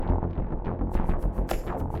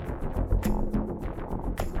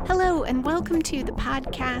and welcome to the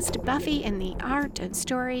podcast Buffy and the Art of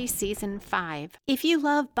Story Season 5. If you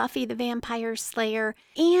love Buffy the Vampire Slayer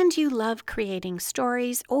and you love creating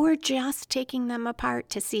stories or just taking them apart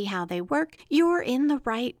to see how they work, you're in the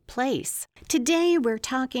right place. Today we're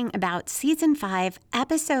talking about Season 5,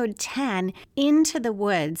 Episode 10, Into the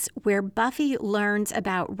Woods, where Buffy learns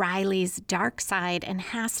about Riley's dark side and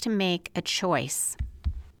has to make a choice.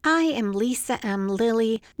 I am Lisa M.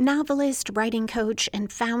 Lilly, novelist, writing coach,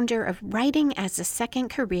 and founder of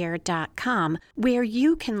WritingAsASecondCareer.com, where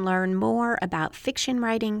you can learn more about fiction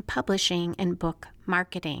writing, publishing, and book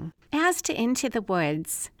marketing. As to Into the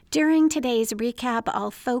Woods, during today's recap, I'll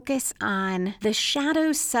focus on the shadow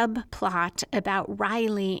subplot about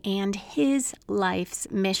Riley and his life's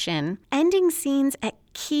mission, ending scenes at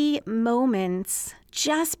key moments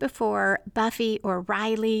just before Buffy or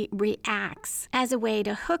Riley reacts as a way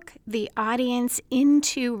to hook the audience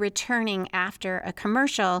into returning after a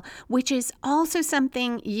commercial, which is also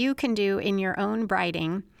something you can do in your own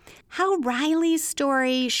writing. How Riley's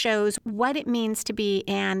story shows what it means to be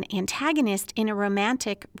an antagonist in a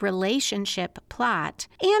romantic relationship plot,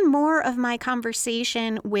 and more of my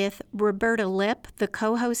conversation with Roberta Lipp, the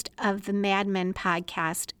co-host of the Mad Men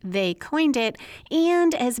podcast, They Coined It,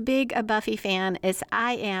 and as big a Buffy fan as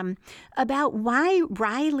I am, about why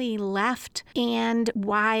Riley left and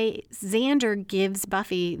why Xander gives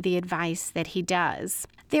Buffy the advice that he does.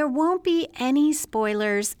 There won't be any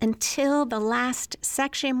spoilers until the last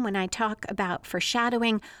section when I talk about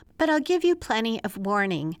foreshadowing, but I'll give you plenty of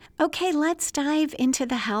warning. Okay, let's dive into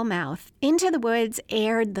the Hellmouth. Into the Woods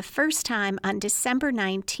aired the first time on December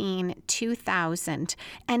 19, 2000,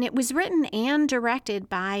 and it was written and directed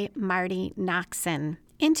by Marty Noxon.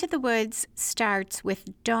 Into the Woods starts with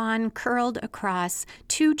Dawn curled across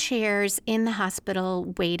two chairs in the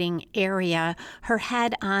hospital waiting area, her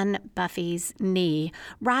head on Buffy's knee.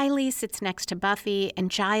 Riley sits next to Buffy,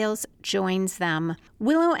 and Giles joins them.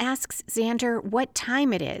 Willow asks Xander what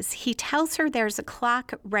time it is. He tells her there's a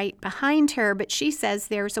clock right behind her, but she says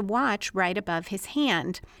there's a watch right above his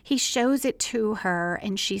hand. He shows it to her,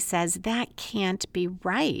 and she says that can't be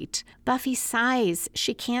right. Buffy sighs.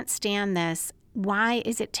 She can't stand this. Why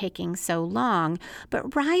is it taking so long?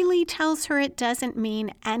 But Riley tells her it doesn't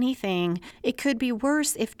mean anything. It could be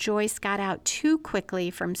worse if Joyce got out too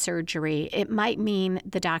quickly from surgery. It might mean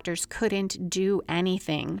the doctors couldn't do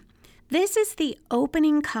anything. This is the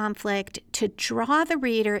opening conflict to draw the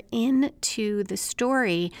reader into the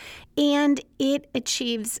story, and it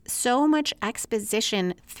achieves so much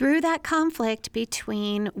exposition through that conflict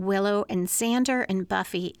between Willow and Xander and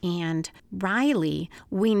Buffy and Riley.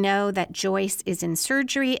 We know that Joyce is in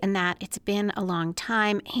surgery and that it's been a long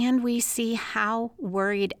time, and we see how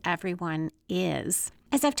worried everyone is.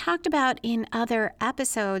 As I've talked about in other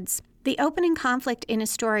episodes, the opening conflict in a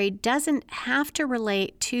story doesn't have to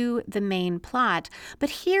relate to the main plot, but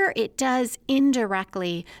here it does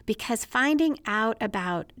indirectly because finding out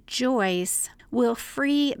about Joyce will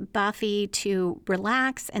free Buffy to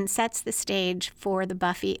relax and sets the stage for the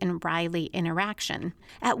Buffy and Riley interaction.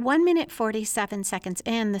 At 1 minute 47 seconds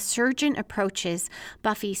in, the surgeon approaches.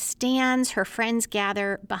 Buffy stands, her friends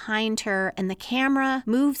gather behind her, and the camera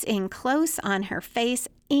moves in close on her face,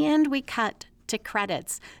 and we cut to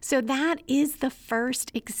credits. So that is the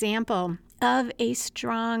first example of a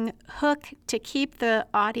strong hook to keep the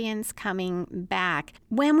audience coming back.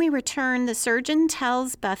 When we return, the surgeon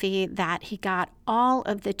tells Buffy that he got all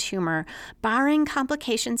of the tumor. Barring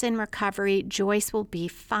complications in recovery, Joyce will be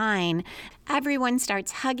fine. Everyone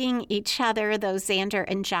starts hugging each other, though Xander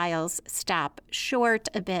and Giles stop short,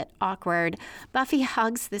 a bit awkward. Buffy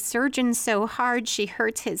hugs the surgeon so hard she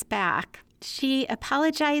hurts his back. She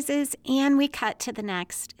apologizes, and we cut to the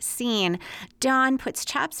next scene. Dawn puts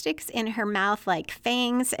chopsticks in her mouth like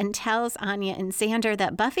fangs and tells Anya and Xander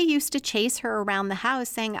that Buffy used to chase her around the house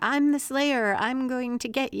saying, "I'm the Slayer, I'm going to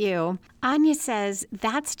get you." Anya says,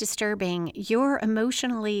 "That's disturbing. You're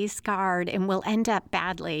emotionally scarred and will end up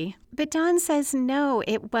badly." But Dawn says, "No,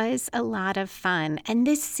 it was a lot of fun." And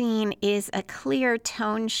this scene is a clear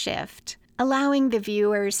tone shift, allowing the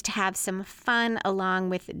viewers to have some fun along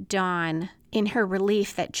with Dawn in her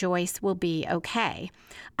relief that Joyce will be okay.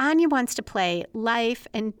 Anya wants to play life,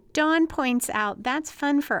 and Dawn points out that's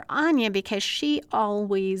fun for Anya because she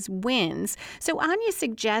always wins. So Anya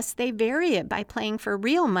suggests they vary it by playing for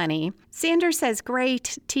real money. Xander says,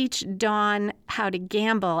 "Great, teach Dawn how to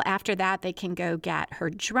gamble. After that, they can go get her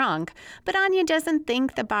drunk." But Anya doesn't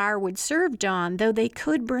think the bar would serve Dawn, though they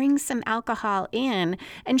could bring some alcohol in.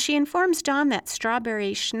 And she informs Dawn that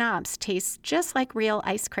strawberry schnapps tastes just like real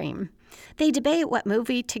ice cream. They debate what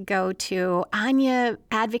movie to go to. Anya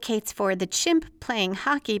advocates for the chimp playing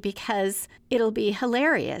hockey because it'll be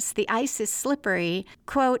hilarious. The ice is slippery,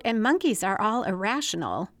 quote, and monkeys are all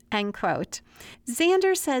irrational, end quote.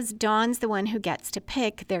 Xander says Dawn's the one who gets to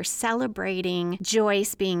pick. They're celebrating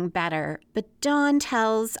Joyce being better. But Dawn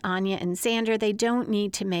tells Anya and Xander they don't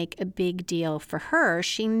need to make a big deal for her.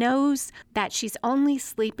 She knows that she's only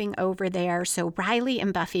sleeping over there so Riley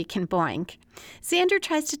and Buffy can boink. Xander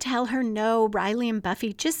tries to tell her no, Riley and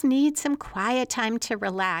Buffy just need some quiet time to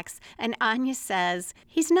relax. And Anya says,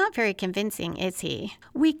 he's not very convincing, is he?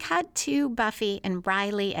 We cut to Buffy and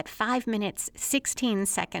Riley at 5 minutes, 16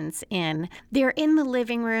 seconds in. They're in the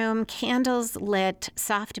living room, candles lit,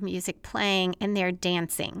 soft music playing, and they're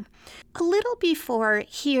dancing. A little before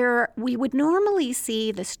here, we would normally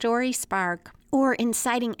see the story spark or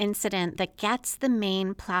inciting incident that gets the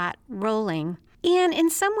main plot rolling. And in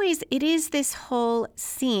some ways, it is this whole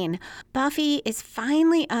scene. Buffy is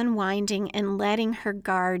finally unwinding and letting her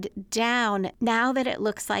guard down now that it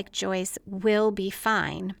looks like Joyce will be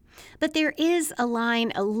fine. But there is a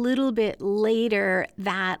line a little bit later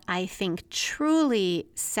that I think truly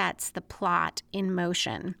sets the plot in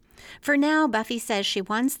motion. For now, Buffy says she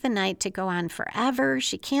wants the night to go on forever.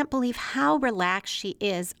 She can't believe how relaxed she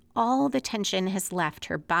is. All the tension has left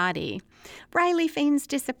her body. Riley feigns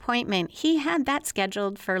disappointment. He had that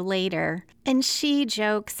scheduled for later. And she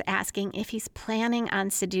jokes, asking if he's planning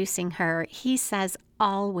on seducing her. He says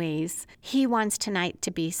always. He wants tonight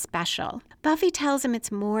to be special. Buffy tells him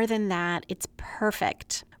it's more than that. It's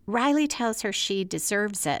perfect. Riley tells her she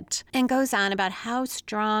deserves it and goes on about how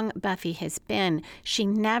strong Buffy has been. She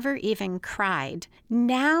never even cried.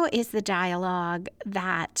 Now is the dialogue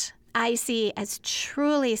that I see as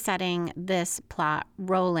truly setting this plot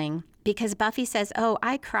rolling. Because Buffy says, oh,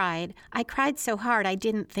 I cried. I cried so hard I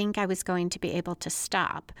didn't think I was going to be able to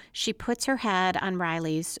stop. She puts her head on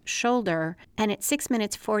Riley's shoulder, and at 6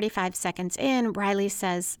 minutes, 45 seconds in, Riley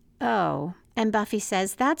says, oh. And Buffy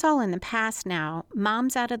says, that's all in the past now.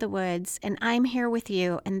 Mom's out of the woods, and I'm here with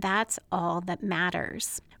you, and that's all that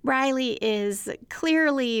matters. Riley is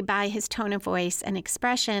clearly, by his tone of voice and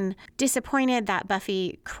expression, disappointed that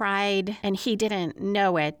Buffy cried and he didn't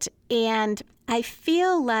know it. And I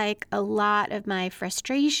feel like a lot of my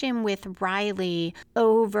frustration with Riley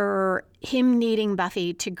over him needing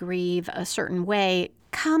Buffy to grieve a certain way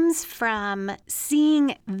comes from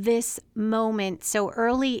seeing this moment so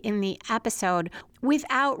early in the episode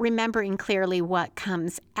without remembering clearly what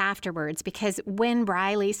comes afterwards. Because when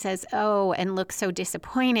Riley says, oh, and looks so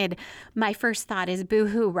disappointed, my first thought is,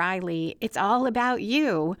 boo-hoo, Riley, it's all about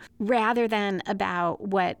you, rather than about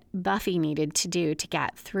what Buffy needed to do to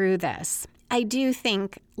get through this. I do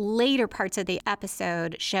think later parts of the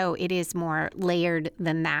episode show it is more layered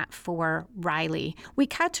than that for Riley. We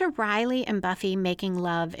cut to Riley and Buffy making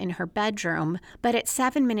love in her bedroom, but at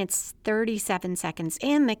 7 minutes, 37 seconds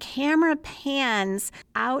in, the camera pans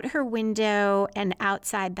out her window and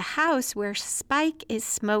outside the house where Spike is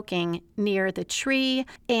smoking near the tree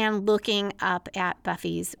and looking up at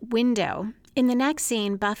Buffy's window. In the next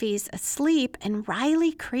scene, Buffy's asleep and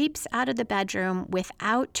Riley creeps out of the bedroom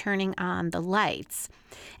without turning on the lights.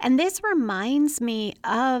 And this reminds me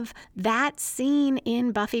of that scene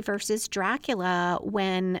in Buffy versus Dracula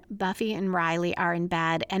when Buffy and Riley are in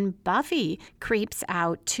bed and Buffy creeps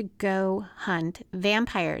out to go hunt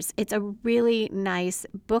vampires. It's a really nice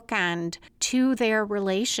bookend to their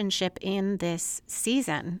relationship in this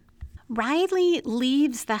season. Riley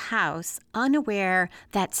leaves the house unaware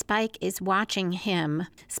that Spike is watching him.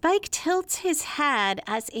 Spike tilts his head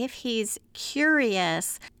as if he's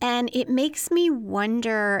curious, and it makes me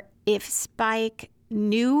wonder if Spike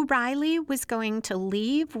knew Riley was going to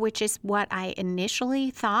leave, which is what I initially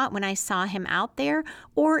thought when I saw him out there,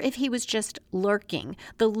 or if he was just lurking.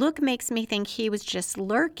 The look makes me think he was just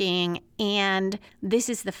lurking, and this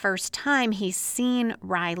is the first time he's seen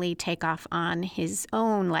Riley take off on his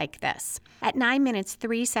own like this. At 9 minutes,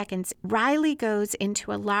 3 seconds, Riley goes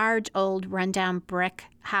into a large old rundown brick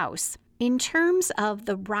house. In terms of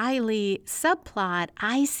the Riley subplot,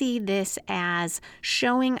 I see this as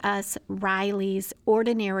showing us Riley's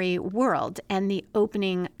ordinary world and the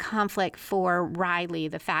opening conflict for Riley,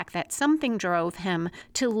 the fact that something drove him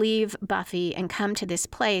to leave Buffy and come to this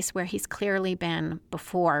place where he's clearly been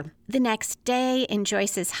before. The next day, in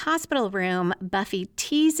Joyce's hospital room, Buffy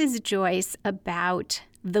teases Joyce about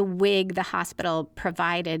the wig the hospital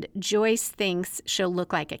provided. Joyce thinks she'll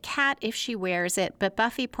look like a cat if she wears it, but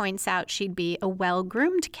Buffy points out she'd be a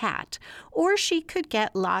well-groomed cat. Or she could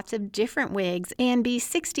get lots of different wigs and be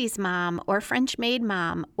 60s mom or French maid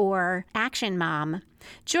mom or action mom.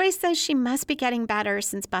 Joyce says she must be getting better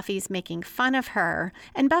since Buffy's making fun of her,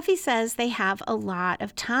 and Buffy says they have a lot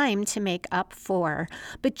of time to make up for.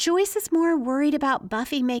 But Joyce is more worried about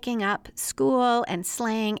Buffy making up school and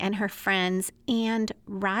slang and her friends and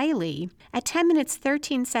Riley. At 10 minutes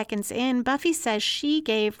 13 seconds in, Buffy says she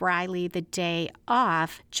gave Riley the day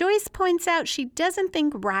off. Joyce points out she doesn't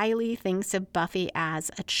think Riley thinks of Buffy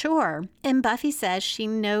as a chore, and Buffy says she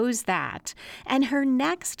knows that. And her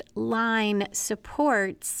next line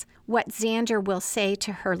supports what Xander will say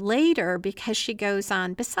to her later, because she goes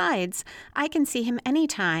on, "Besides, I can see him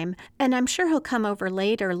anytime, and I'm sure he'll come over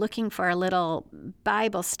later looking for a little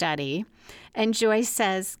Bible study." And Joyce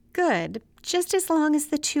says, "Good, just as long as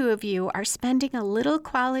the two of you are spending a little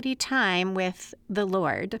quality time with the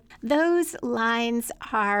Lord." Those lines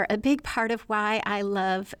are a big part of why I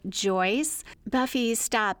love Joyce. Buffy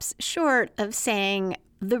stops short of saying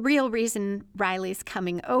the real reason Riley's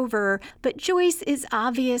coming over, but Joyce is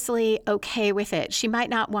obviously okay with it. She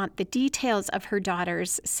might not want the details of her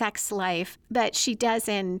daughter's sex life, but she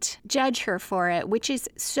doesn't judge her for it, which is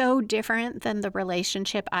so different than the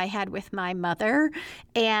relationship I had with my mother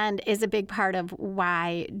and is a big part of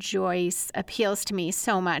why Joyce appeals to me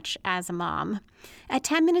so much as a mom. At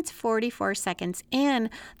 10 minutes 44 seconds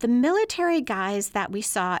in, the military guys that we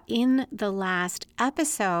saw in the last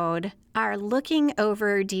episode are looking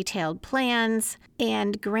over detailed plans,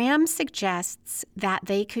 and Graham suggests that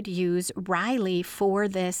they could use Riley for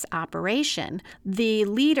this operation. The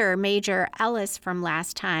leader, Major Ellis from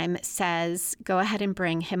last time, says, "Go ahead and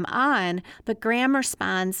bring him on," but Graham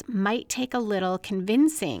responds, "Might take a little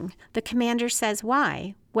convincing." The commander says,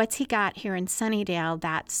 "Why? What's he got here in Sunnydale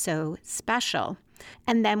that's so special?"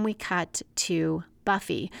 And then we cut to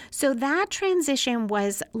Buffy. So that transition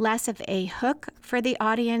was less of a hook for the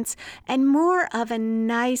audience and more of a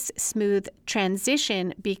nice, smooth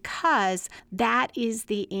transition, because that is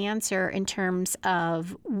the answer in terms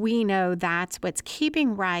of we know that's what's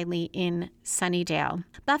keeping Riley in Sunnydale.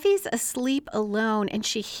 Buffy's asleep alone and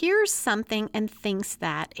she hears something and thinks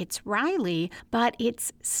that it's Riley, but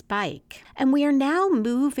it's Spike. And we are now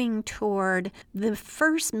moving toward the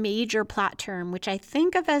first major plot turn, which I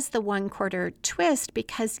think of as the one-quarter twist,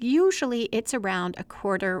 because usually it's around a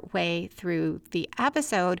quarter way through the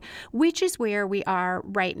episode, which is where we are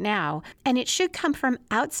right now. And it should come from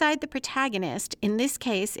outside the protagonist. In this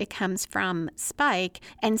case, it comes from Spike,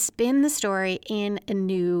 and spin the story in a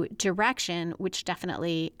new direction, which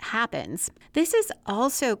definitely happens. This is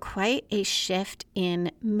also quite a shift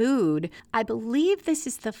in mood. I believe this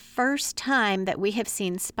is the first time that we have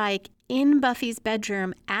seen Spike in Buffy's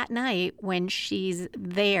bedroom at night when she's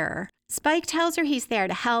there. Spike tells her he's there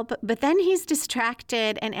to help, but then he's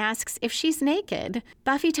distracted and asks if she's naked.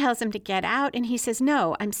 Buffy tells him to get out, and he says,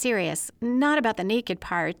 "No, I'm serious, not about the naked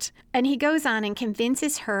part." And he goes on and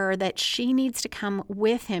convinces her that she needs to come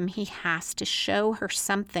with him. He has to show her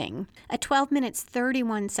something. At 12 minutes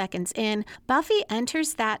 31 seconds in, Buffy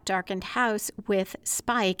enters that darkened house with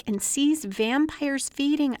Spike and sees vampires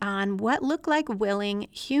feeding on what look like willing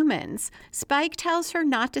humans. Spike tells her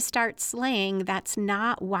not to start slaying. That's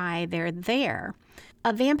not why they're there.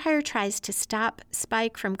 A vampire tries to stop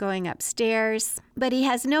Spike from going upstairs, but he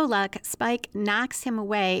has no luck. Spike knocks him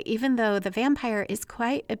away, even though the vampire is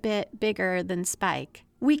quite a bit bigger than Spike.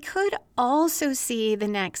 We could also see the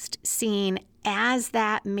next scene as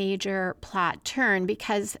that major plot turn,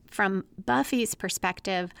 because from Buffy's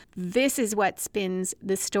perspective, this is what spins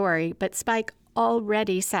the story, but Spike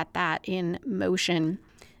already set that in motion.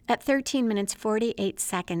 At 13 minutes 48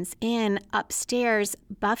 seconds in, upstairs,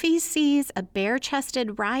 Buffy sees a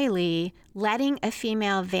bare-chested Riley letting a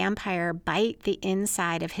female vampire bite the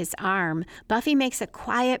inside of his arm. Buffy makes a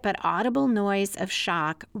quiet but audible noise of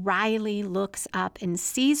shock. Riley looks up and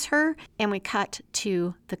sees her, and we cut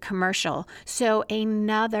to the commercial. So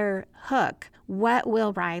another hook. What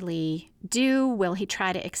will Riley do? Will he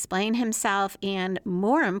try to explain himself? And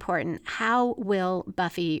more important, how will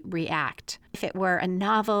Buffy react? If it were a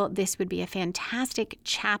novel, this would be a fantastic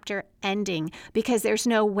chapter ending, because there's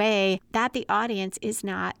no way that the audience is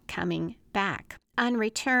not coming back. On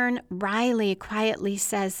return, Riley quietly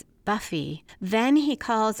says, "Buffy." Then he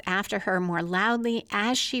calls after her more loudly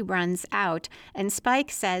as she runs out, and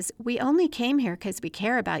Spike says, "We only came here because we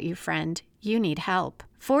care about you, friend. You need help."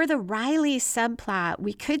 For the Riley subplot,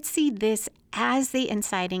 we could see this as the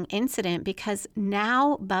inciting incident because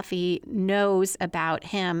now Buffy knows about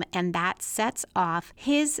him and that sets off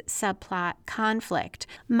his subplot conflict.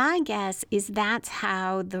 My guess is that's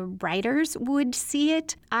how the writers would see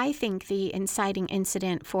it. I think the inciting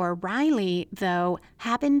incident for Riley, though,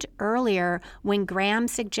 happened earlier when Graham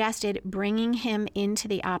suggested bringing him into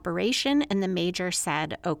the operation and the Major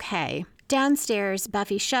said, okay. Downstairs,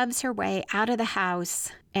 Buffy shoves her way out of the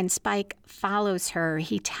house and Spike follows her.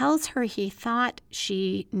 He tells her he thought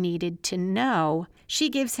she needed to know. She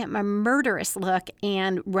gives him a murderous look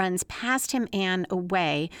and runs past him and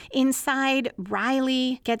away. Inside,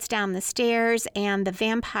 Riley gets down the stairs and the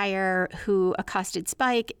vampire who accosted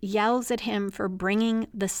Spike yells at him for bringing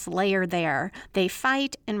the Slayer there. They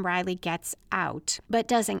fight and Riley gets out, but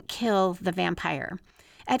doesn't kill the vampire.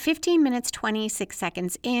 At 15 minutes, 26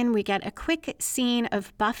 seconds in, we get a quick scene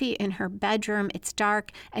of Buffy in her bedroom. It's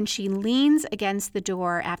dark, and she leans against the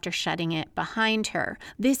door after shutting it behind her.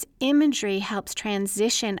 This imagery helps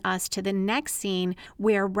transition us to the next scene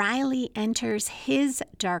where Riley enters his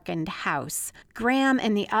darkened house. Graham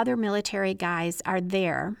and the other military guys are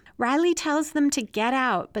there. Riley tells them to get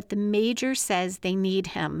out, but the Major says they need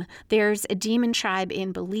him. There's a demon tribe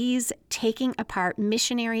in Belize taking apart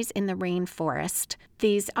missionaries in the rainforest.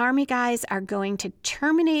 These army guys are going to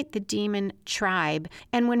terminate the demon tribe.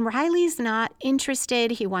 And when Riley's not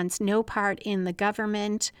interested, he wants no part in the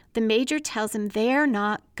government. The Major tells him they're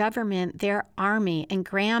not government, they're army. And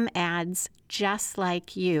Graham adds, just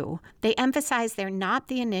like you. They emphasize they're not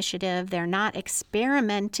the initiative, they're not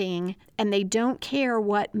experimenting, and they don't care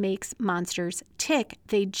what makes monsters tick.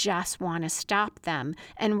 They just want to stop them.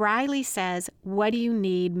 And Riley says, what do you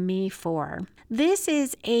need me for? This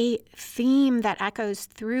is a theme that echoes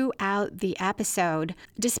throughout the episode.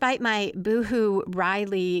 Despite my boohoo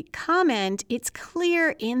Riley comment, it's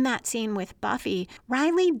clear in that scene with Buffy,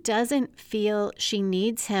 Riley doesn't feel she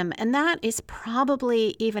needs him. And that is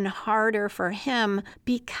probably even harder for him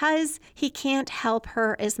because he can't help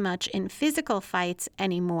her as much in physical fights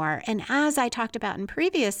anymore. And as I talked about in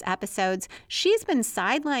previous episodes, she's been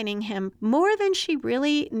sidelining him more than she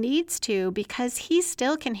really needs to because he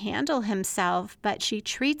still can handle himself, but she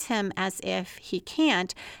treats him as if he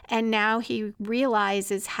can't. And now he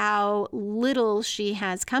realizes how little she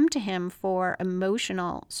has come to him for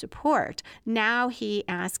emotional support. Now he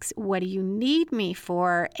asks, what do you need me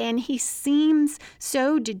for? And he seems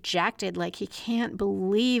so dejected, like he can't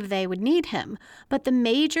believe they would need him. But the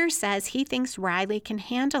Major says he thinks Riley can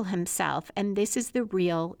handle himself, and this is the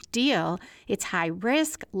real deal. It's high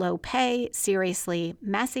risk, low pay, seriously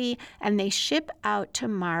messy, and they ship out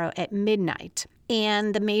tomorrow at midnight.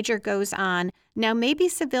 And the Major goes on, now maybe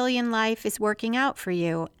civilian life is working out for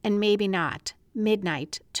you, and maybe not.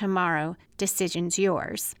 Midnight, tomorrow, decision's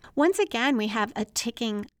yours. Once again, we have a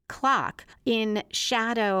ticking clock. In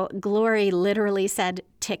Shadow, Glory literally said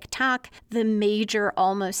tick-tock. The Major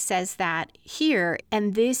almost says that here,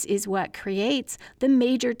 and this is what creates the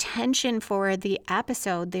major tension for the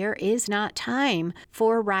episode. There is not time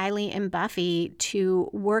for Riley and Buffy to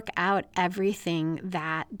work out everything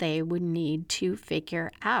that they would need to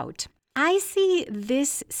figure out. I see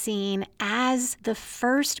this scene as the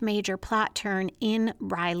first major plot turn in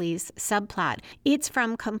Riley's subplot. It's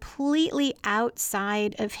from completely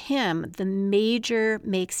outside of him. The Major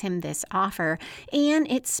makes him this offer, and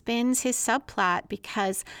it spins his subplot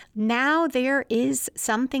because now there is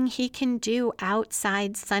something he can do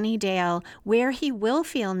outside Sunnydale where he will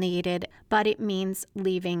feel needed, but it means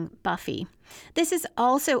leaving Buffy. This is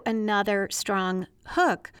also another strong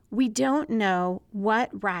hook. We don't know what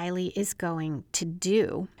Riley is going to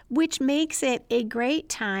do, which makes it a great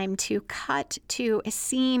time to cut to a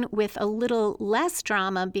scene with a little less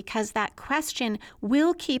drama because that question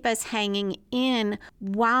will keep us hanging in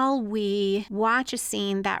while we watch a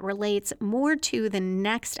scene that relates more to the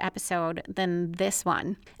next episode than this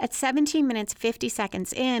one. At 17 minutes, 50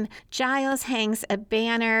 seconds in, Giles hangs a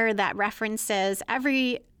banner that references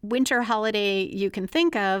every winter holiday you can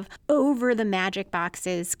think of over the Magic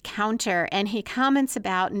Box's counter, and he comments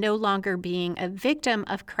about no longer being a victim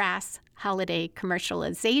of crass holiday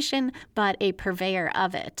commercialization, but a purveyor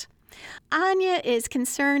of it. Anya is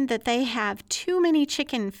concerned that they have too many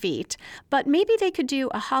chicken feet, but maybe they could do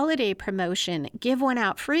a holiday promotion, give one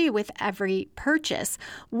out free with every purchase.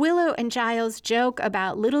 Willow and Giles joke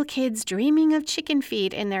about little kids dreaming of chicken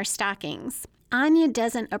feet in their stockings. Anya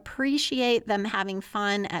doesn't appreciate them having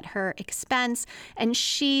fun at her expense, and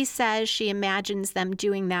she says she imagines them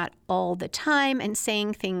doing that all the time and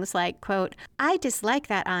saying things like, quote, I dislike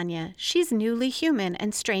that Anya. She's newly human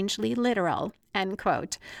and strangely literal. end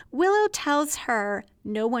quote. Willow tells her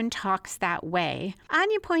no one talks that way.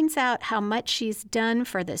 Anya points out how much she's done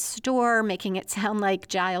for the store, making it sound like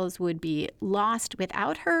Giles would be lost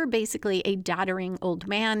without her, basically a doddering old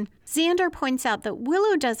man. Xander points out that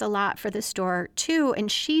Willow does a lot for the store too,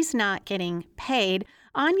 and she's not getting paid.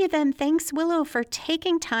 Anya then thanks Willow for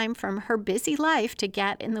taking time from her busy life to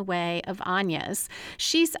get in the way of Anya's.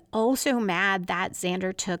 She's also mad that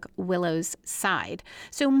Xander took Willow's side.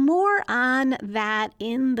 So more on that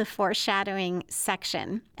in the foreshadowing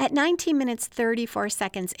section. At 19 minutes 34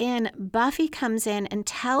 seconds in, Buffy comes in and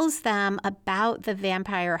tells them about the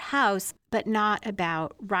vampire house, but not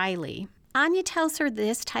about Riley. Anya tells her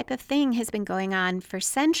this type of thing has been going on for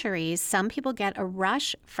centuries. Some people get a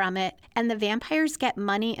rush from it, and the vampires get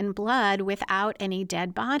money and blood without any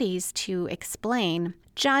dead bodies to explain.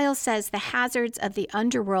 Giles says the hazards of the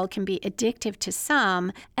underworld can be addictive to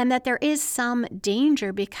some, and that there is some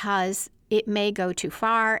danger because it may go too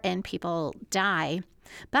far and people die.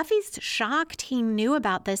 Buffy's shocked he knew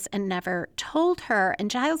about this and never told her,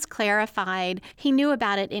 and Giles clarified he knew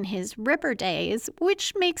about it in his Ripper days,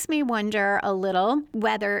 which makes me wonder a little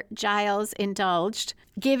whether Giles indulged,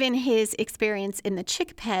 given his experience in the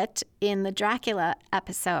Chick Pit in the Dracula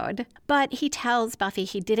episode. But he tells Buffy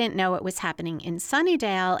he didn't know it was happening in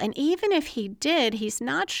Sunnydale, and even if he did, he's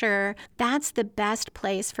not sure that's the best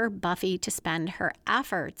place for Buffy to spend her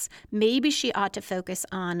efforts. Maybe she ought to focus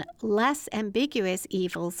on less ambiguous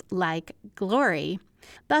evils like Glory.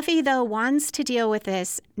 Buffy, though, wants to deal with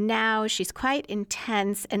this now. She's quite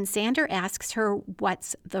intense, and Xander asks her,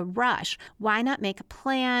 what's the rush? Why not make a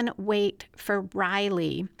plan? Wait for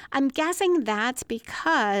Riley. I'm guessing that's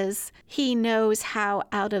because he knows how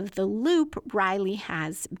out of the loop Riley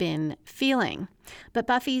has been feeling. But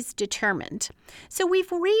Buffy's determined. So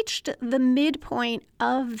we've reached the midpoint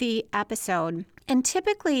of the episode. And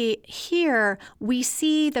typically here, we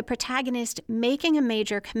see the protagonist making a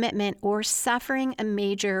major commitment or suffering a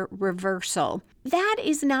major reversal. That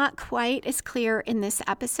is not quite as clear in this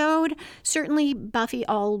episode. Certainly, Buffy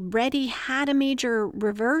already had a major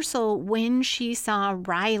reversal when she saw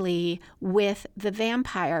Riley with the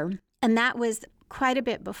vampire. And that was quite a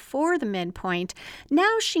bit before the midpoint.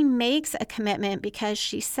 Now she makes a commitment because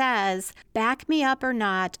she says, back me up or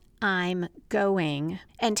not, I'm going,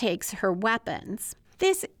 and takes her weapons.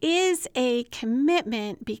 This is a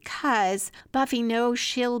commitment because Buffy knows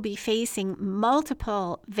she'll be facing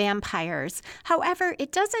multiple vampires. However,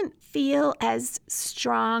 it doesn't feel as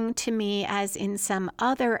strong to me as in some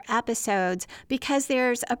other episodes because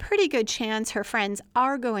there's a pretty good chance her friends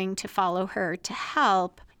are going to follow her to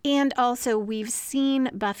help. And also, we've seen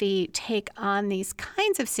Buffy take on these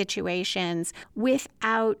kinds of situations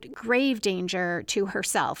without grave danger to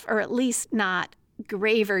herself, or at least not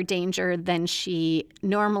graver danger than she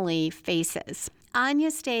normally faces. Anya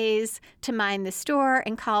stays to mind the store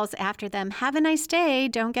and calls after them, "Have a nice day,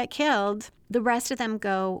 don't get killed." The rest of them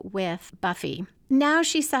go with Buffy. Now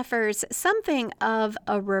she suffers something of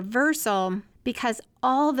a reversal because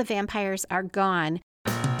all the vampires are gone.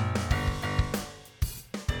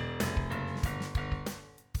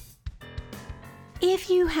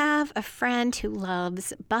 If you have a friend who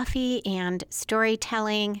loves Buffy and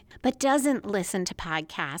storytelling but doesn't listen to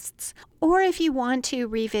podcasts, or if you want to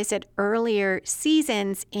revisit earlier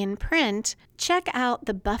seasons in print, check out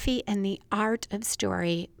the Buffy and the Art of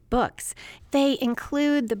Story books. They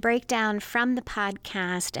include the breakdown from the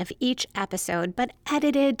podcast of each episode, but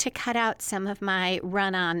edited to cut out some of my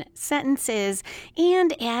run-on sentences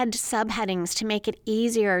and add subheadings to make it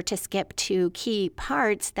easier to skip to key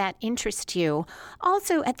parts that interest you.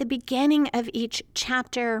 Also, at the beginning of each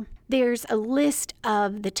chapter, there's a list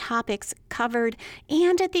of the topics covered,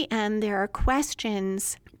 and at the end, there are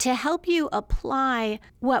questions to help you apply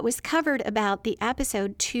what was covered about the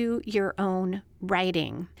episode to your own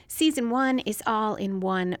writing. Season 1 is all in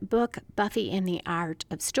one book, Buffy and the Art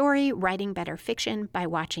of Story, Writing Better Fiction by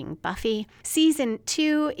Watching Buffy. Season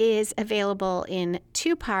 2 is available in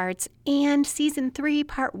 2 parts, and Season 3,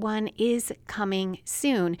 Part 1 is coming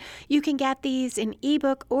soon. You can get these in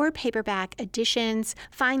ebook or paperback editions.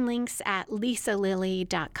 Find links at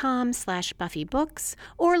lisalilly.com/buffybooks,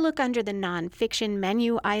 or look under the nonfiction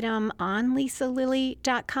menu item on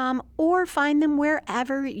lisalilly.com, or find them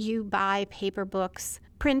wherever you buy paper books,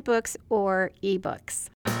 print books, or ebooks.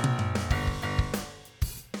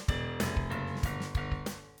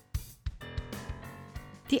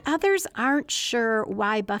 The others aren't sure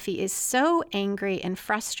why Buffy is so angry and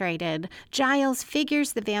frustrated. Giles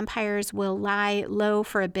figures the vampires will lie low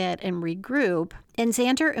for a bit and regroup, and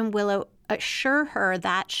Xander and Willow assure her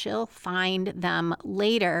that she'll find them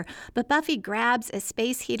later. But Buffy grabs a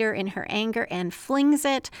space heater in her anger and flings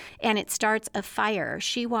it, and it starts a fire.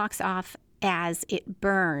 She walks off as it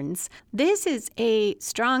burns. This is a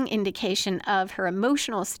strong indication of her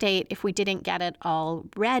emotional state if we didn't get it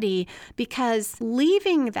already, because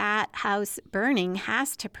leaving that house burning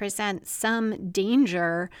has to present some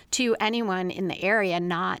danger to anyone in the area,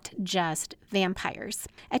 not just vampires.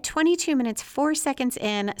 At 22 minutes 4 seconds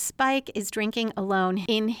in, Spike is drinking alone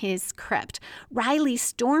in his crypt. Riley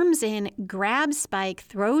storms in, grabs Spike,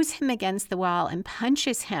 throws him against the wall, and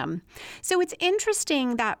punches him. So it's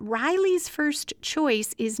interesting that Riley's first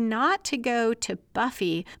choice is not to go to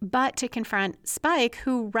Buffy, but to confront Spike,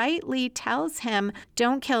 who rightly tells him,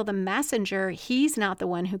 don't kill the messenger. He's not the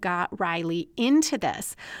one who got Riley into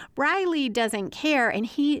this. Riley doesn't care, and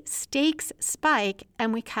he stakes Spike,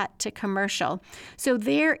 and we cut to commercial. So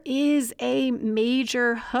there is a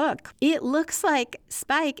major hook. It looks like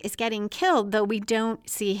Spike is getting killed, though we don't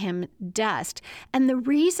see him dust. And the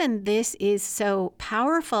reason this is so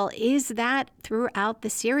powerful is that throughout the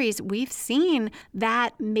series, we've seen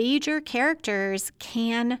that major characters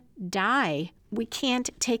can die. We can't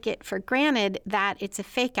take it for granted that it's a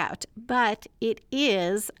fake out, but it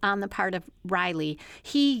is on the part of Riley.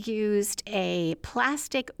 He used a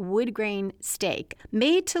plastic wood grain stake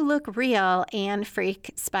made to look real and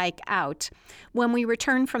freak Spike out. When we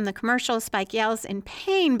return from the commercial, Spike yells in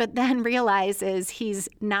pain, but then realizes he's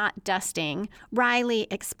not dusting. Riley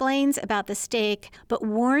explains about the stake, but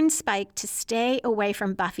warns Spike to stay away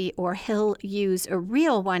from Buffy or he'll use a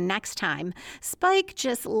real one next time. Spike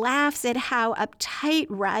just laughs at how uptight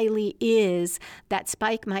Riley is that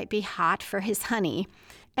Spike might be hot for his honey.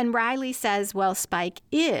 And Riley says, well, Spike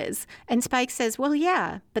is. And Spike says, well,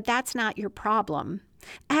 yeah, but that's not your problem.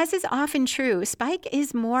 As is often true, Spike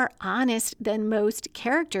is more honest than most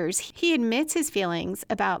characters. He admits his feelings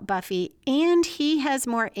about Buffy, and he has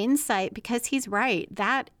more insight because he's right.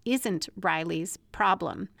 That isn't Riley's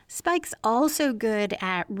problem. Spike's also good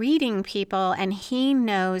at reading people, and he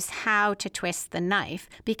knows how to twist the knife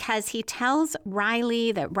because he tells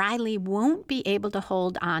Riley that Riley won't be able to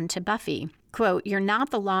hold on to Buffy. Quote, you're not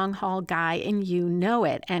the long haul guy and you know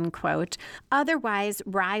it, end quote. Otherwise,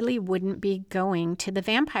 Riley wouldn't be going to the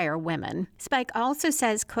vampire women. Spike also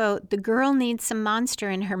says, quote, the girl needs some monster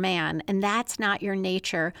in her man, and that's not your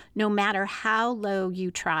nature, no matter how low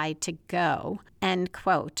you try to go. End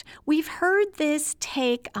quote. We've heard this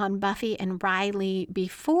take on Buffy and Riley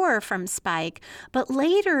before from Spike, but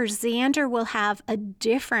later Xander will have a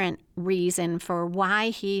different reason for why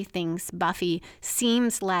he thinks Buffy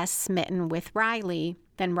seems less smitten with Riley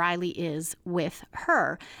than Riley is with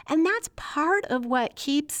her. And that's part of what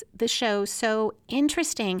keeps the show so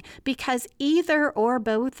interesting, because either or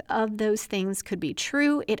both of those things could be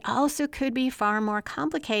true. It also could be far more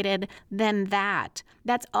complicated than that.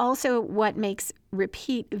 That's also what makes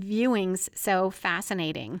repeat viewings so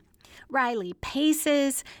fascinating. Riley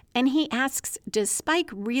paces, and he asks, does Spike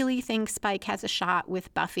really think Spike has a shot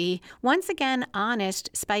with Buffy? Once again, honest,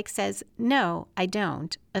 Spike says, no, I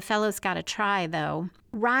don't. A fellow's got to try, though.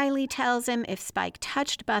 Riley tells him if Spike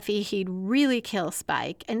touched Buffy, he'd really kill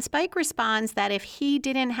Spike. And Spike responds that if he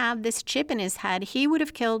didn't have this chip in his head, he would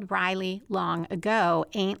have killed Riley long ago.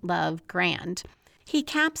 Ain't love grand? He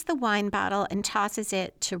caps the wine bottle and tosses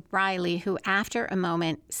it to Riley, who after a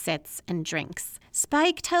moment sits and drinks.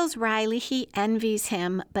 Spike tells Riley he envies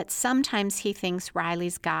him, but sometimes he thinks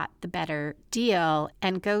Riley's got the better deal,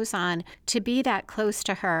 and goes on to be that close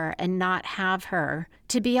to her and not have her,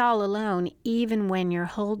 to be all alone even when you're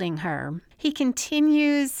holding her. He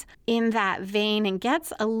continues in that vein and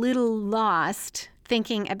gets a little lost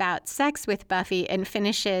thinking about sex with Buffy and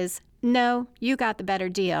finishes, no, you got the better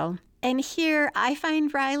deal. And here I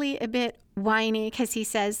find Riley a bit whiny because he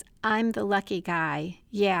says, I'm the lucky guy.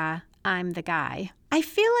 Yeah, I'm the guy. I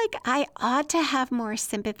feel like I ought to have more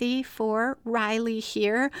sympathy for Riley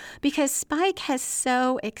here because Spike has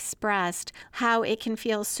so expressed how it can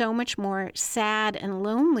feel so much more sad and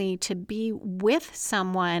lonely to be with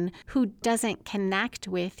someone who doesn't connect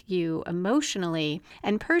with you emotionally.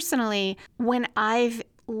 And personally, when I've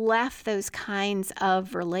left those kinds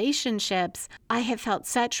of relationships, I have felt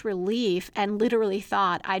such relief and literally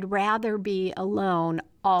thought I'd rather be alone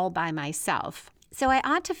all by myself. So I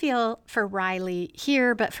ought to feel for Riley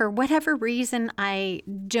here, but for whatever reason, I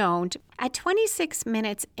don't. At 26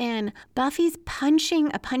 minutes in, Buffy's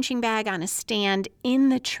punching a punching bag on a stand in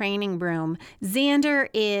the training room. Xander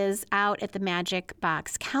is out at the magic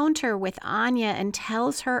box counter with Anya and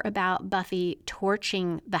tells her about Buffy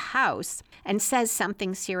torching the house and says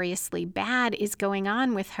something seriously bad is going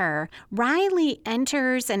on with her. Riley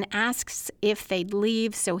enters and asks if they'd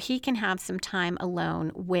leave so he can have some time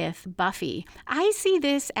alone with Buffy. I see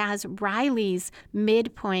this as Riley's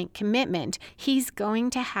midpoint commitment. He's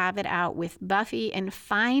going to have it out with Buffy and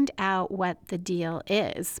find out what the deal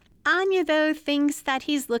is. Anya, though, thinks that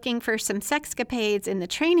he's looking for some sexcapades in the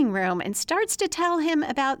training room and starts to tell him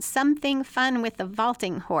about something fun with the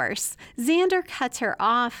vaulting horse. Xander cuts her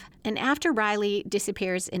off, and after Riley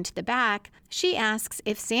disappears into the back, she asks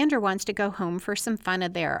if Xander wants to go home for some fun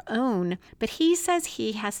of their own, but he says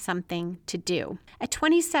he has something to do. At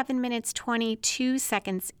 27 minutes 22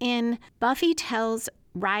 seconds in, Buffy tells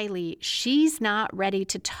Riley she's not ready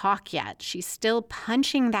to talk yet. She's still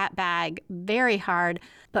punching that bag very hard,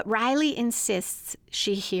 but Riley insists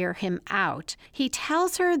she hear him out. He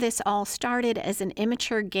tells her this all started as an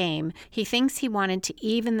immature game. He thinks he wanted to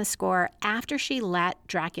even the score after she let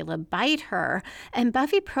Dracula bite her, and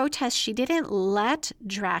Buffy protests she didn't let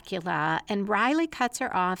Dracula, and Riley cuts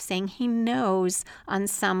her off, saying he knows on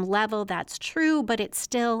some level that's true, but it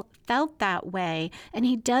still felt that way, and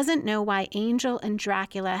he doesn't know why Angel and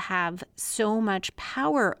Dracula have so much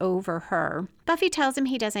power over her. Buffy tells him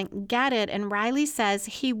he doesn't get it, and Riley says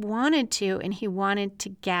he wanted to, and he wanted to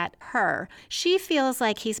get her. She feels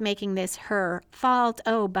like he's making this her fault.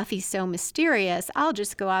 Oh, Buffy's so mysterious. I'll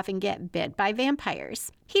just go off and get bit by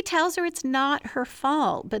vampires. He tells her it's not her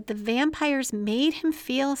fault, but the vampires made him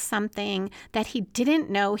feel something that he didn't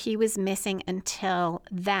know he was missing until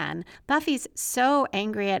then. Buffy's so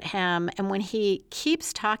angry at him, and when he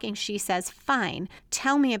keeps talking, she says, "Fine,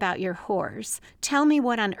 tell me about your whores. Tell me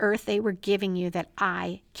what on earth they were giving you that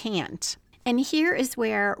I can't." And here is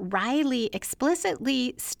where Riley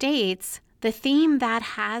explicitly states the theme that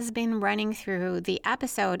has been running through the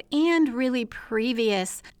episode and really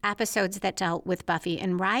previous episodes that dealt with Buffy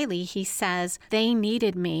and Riley. He says, "They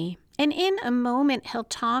needed me." And in a moment, he'll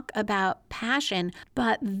talk about passion,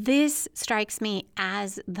 but this strikes me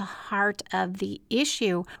as the heart of the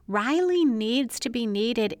issue. Riley needs to be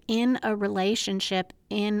needed in a relationship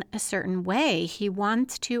in a certain way. He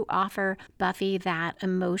wants to offer Buffy that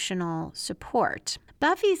emotional support.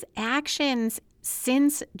 Buffy's actions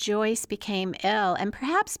since Joyce became ill, and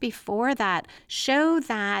perhaps before that, show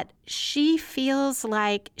that she feels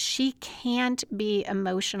like she can't be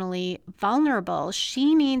emotionally vulnerable.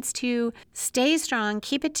 She needs to stay strong,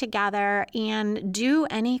 keep it together, and do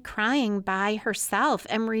any crying by herself.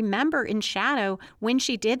 And remember in Shadow, when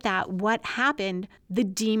she did that, what happened? The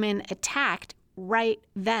demon attacked right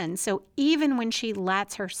then. So even when she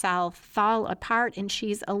lets herself fall apart and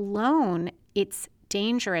she's alone, it's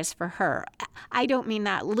dangerous for her. I don't mean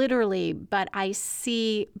that literally, but I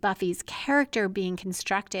see Buffy's character being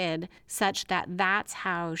constructed such that that's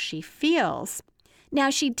how she feels. Now,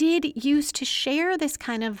 she did used to share this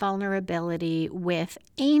kind of vulnerability with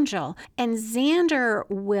Angel, and Xander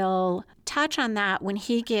will touch on that when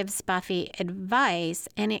he gives Buffy advice,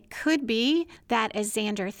 and it could be that, as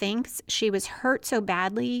Xander thinks, she was hurt so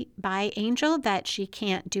badly by Angel that she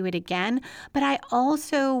can't do it again, but I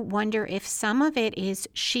also wonder if some of it is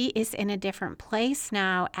she is in a different place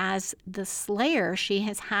now as the Slayer. She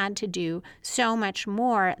has had to do so much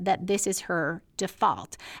more that this is her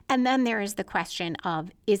default. And then there is the question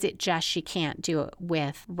of, is it just she can't do it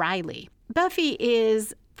with Riley? Buffy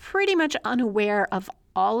is pretty much unaware of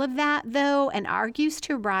all of that, though, and argues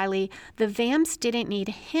to Riley the vamps didn't need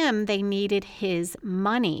him, they needed his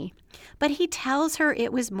money. But he tells her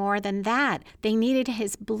it was more than that. They needed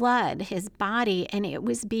his blood, his body, and it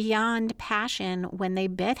was beyond passion when they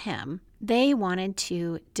bit him. They wanted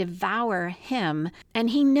to devour him, and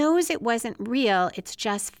he knows it wasn't real, it's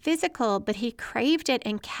just physical, but he craved it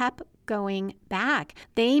and kept going back.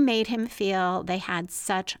 They made him feel they had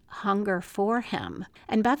such hunger for him.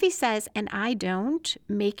 And Buffy says, "And I don't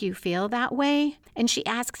make you feel that way?" And she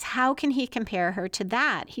asks, how can he compare her to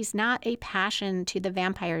that? He's not a passion to the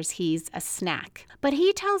vampires, he's a snack. But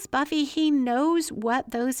he tells Buffy he knows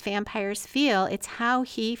what those vampires feel. It's how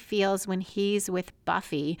he feels when he's with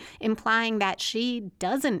Buffy, implying that she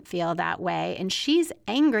doesn't feel that way. And she's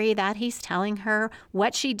angry that he's telling her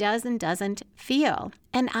what she does and doesn't feel.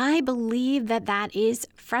 And I believe that that is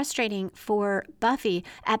frustrating for Buffy.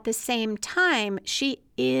 At the same time, she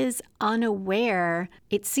is unaware,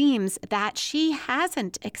 it seems, that she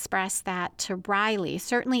hasn't expressed that to Riley.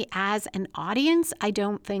 Certainly as an audience, I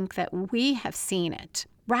don't think that we have seen it.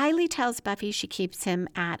 Riley tells Buffy she keeps him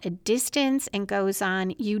at a distance and goes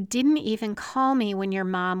on, "You didn't even call me when your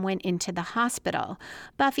mom went into the hospital."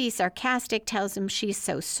 Buffy, sarcastic, tells him she's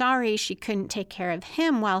so sorry she couldn't take care of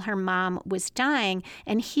him while her mom was dying,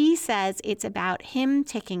 and he says it's about him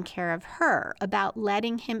taking care of her, about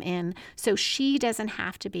letting him in so she doesn't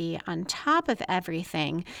have to be on top of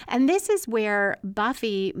everything. And this is where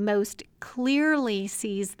Buffy most clearly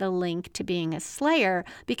sees the link to being a slayer,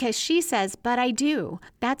 because she says, "But I do.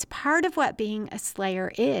 That's part of what being a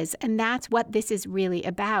slayer is, and that's what this is really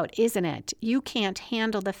about, isn't it? You can't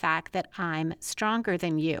handle the fact that I'm stronger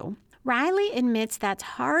than you." Riley admits that's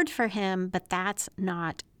hard for him, but that's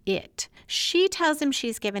not it. She tells him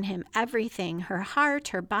she's given him everything, her heart,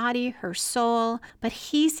 her body, her soul, but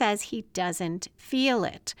he says he doesn't feel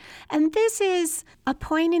it. And this is a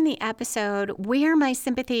point in the episode where my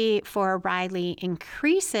sympathy for Riley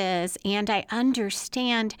increases, and I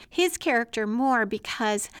understand his character more,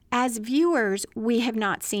 because as viewers, we have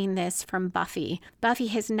not seen this from Buffy. Buffy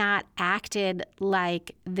has not acted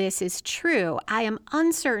like this is true. I am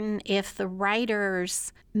uncertain if the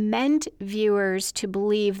writers meant viewers to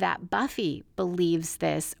believe that Buffy believes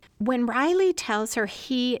this. When Riley tells her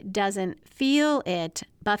he doesn't feel it,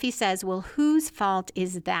 Buffy says, "Well, whose fault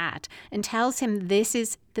is that?" and tells him this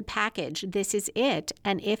is the package, this is it,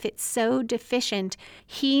 and if it's so deficient,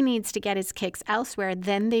 he needs to get his kicks elsewhere,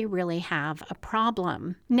 then they really have a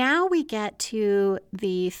problem. Now we get to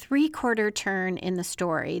the three-quarter turn in the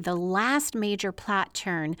story, the last major plot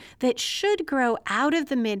turn that should grow out of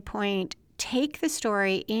the midpoint, take the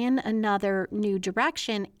story in another new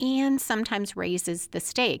direction, and sometimes raises the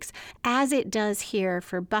stakes, as it does here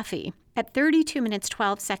for Buffy. At 32 minutes,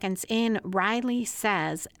 12 seconds in, Riley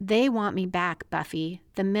says, "They want me back, Buffy.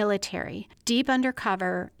 The military. Deep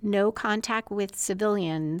undercover, no contact with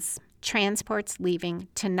civilians. Transports leaving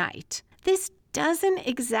tonight." This doesn't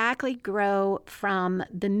exactly grow from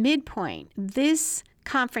the midpoint. This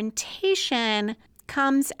confrontation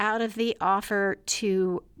comes out of the offer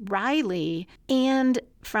to Riley and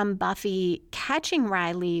from Buffy catching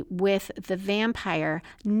Riley with the vampire,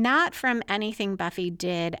 not from anything Buffy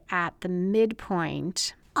did at the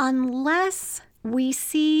midpoint, unless we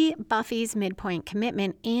see Buffy's midpoint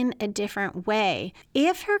commitment in a different way.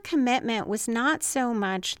 If her commitment was not so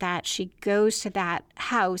much that she goes to that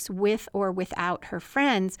house with or without her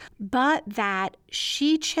friends, but that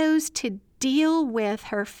she chose to deal with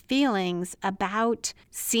her feelings about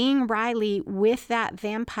seeing Riley with that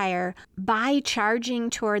vampire by charging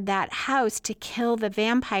toward that house to kill the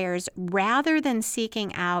vampires rather than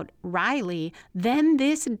seeking out Riley, then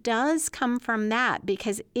this does come from that,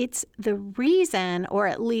 because it's the reason, or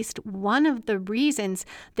at least one of the reasons,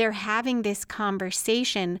 they're having this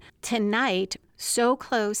conversation tonight so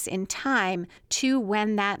close in time to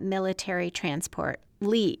when that military transport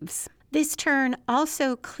leaves. This turn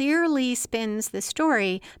also clearly spins the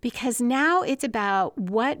story, because now it's about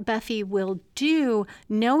what Buffy will do,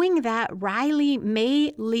 knowing that Riley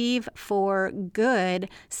may leave for good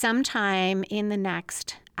sometime in the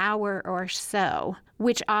next hour or so,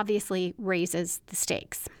 which obviously raises the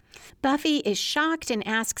stakes. Buffy is shocked and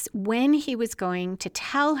asks when he was going to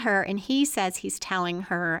tell her, and he says he's telling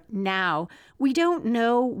her now. We don't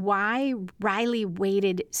know why Riley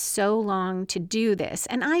waited so long to do this,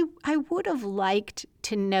 and I would have liked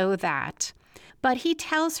to know that. But he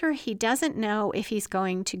tells her he doesn't know if he's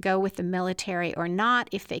going to go with the military or not,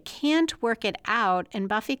 if they can't work it out, and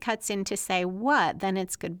Buffy cuts in to say, what, then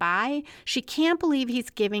it's goodbye? She can't believe he's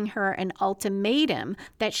giving her an ultimatum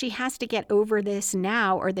that she has to get over this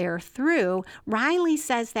now or they're through. Riley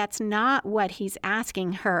says that's not what he's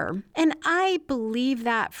asking her. And I believe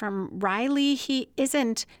that from Riley. He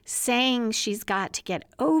isn't saying she's got to get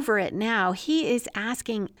over it now. He is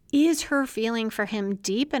asking, is her feeling for him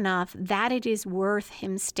deep enough that it is worth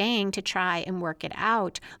him staying to try and work it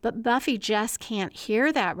out? But Buffy just can't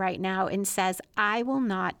hear that right now and says, I will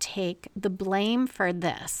not take the blame for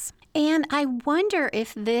this. And I wonder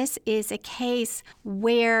if this is a case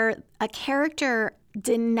where a character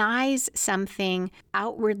denies something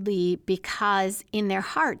outwardly because in their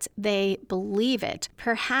hearts they believe it.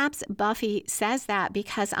 Perhaps Buffy says that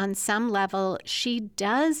because on some level she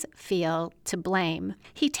does feel to blame.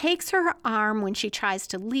 He takes her arm when she tries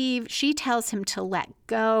to leave. She tells him to let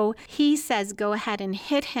go. He says go ahead and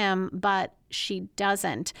hit him, but she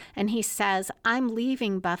doesn't. And he says, "I'm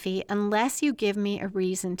leaving, Buffy, unless you give me a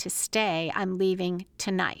reason to stay. I'm leaving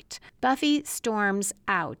tonight." Buffy storms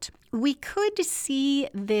out. We could see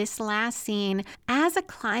this last scene as a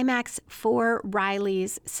climax for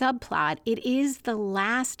Riley's subplot. It is the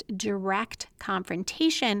last direct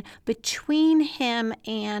confrontation between him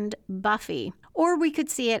and Buffy. Or we could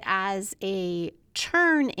see it as a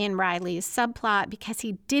turn in Riley's subplot because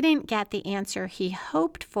he didn't get the answer he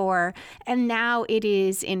hoped for, and now it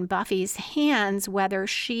is in Buffy's hands whether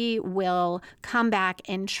she will come back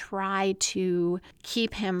and try to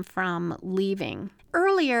keep him from leaving.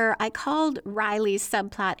 Earlier, I called Riley's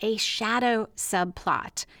subplot a shadow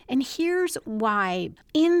subplot, and here's why.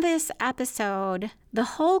 In this episode, the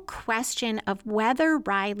whole question of whether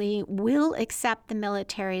Riley will accept the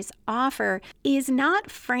military's offer is not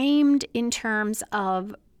framed in terms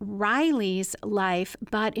of Riley's life,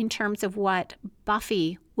 but in terms of what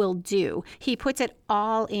Buffy will do. He puts it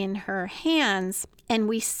all in her hands, and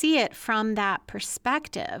we see it from that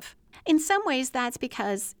perspective. In some ways, that's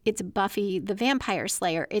because it's Buffy the Vampire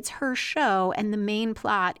Slayer. It's her show, and the main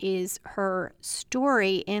plot is her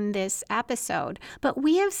story in this episode. But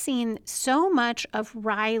we have seen so much of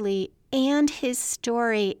Riley and his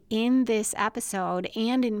story in this episode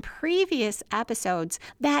and in previous episodes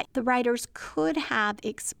that the writers could have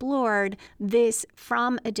explored this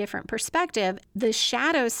from a different perspective. The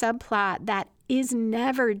shadow subplot that is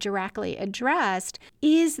never directly addressed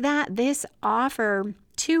is that this offer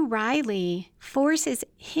to Riley forces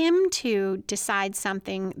him to decide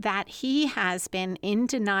something that he has been in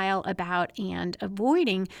denial about and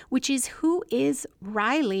avoiding, which is who is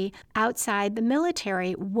Riley outside the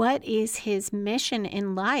military? What is his mission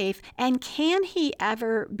in life? And can he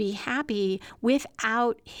ever be happy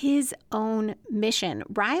without his own mission?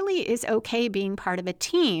 Riley is okay being part of a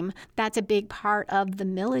team. That's a big part of the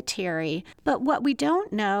military. But what we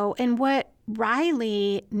don't know, and what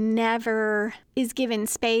Riley never is given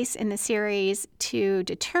space in the series to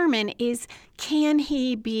determine, is can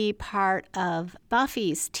he be part of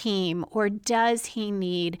Buffy's team, or does he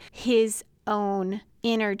need his own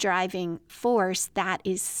inner driving force that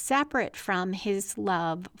is separate from his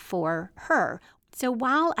love for her? So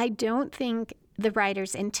while I don't think the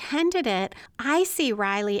writers intended it, I see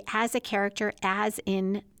Riley as a character as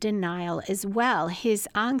in denial as well. His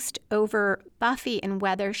angst over Buffy and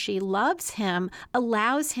whether she loves him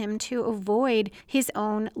allows him to avoid his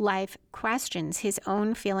own life questions, his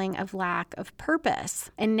own feeling of lack of purpose.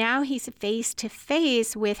 And now he's face to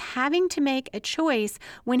face with having to make a choice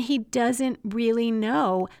when he doesn't really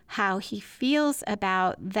know how he feels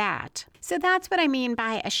about that. So that's what I mean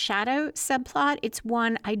by a shadow subplot. It's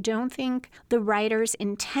one I don't think the writers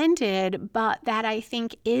intended, but that I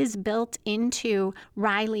think is built into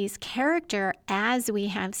Riley's character as we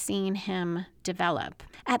have seen him develop.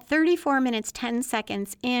 At 34 minutes, 10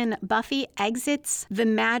 seconds in, Buffy exits the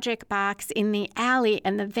magic box in the alley,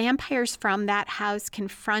 and the vampires from that house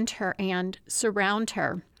confront her and surround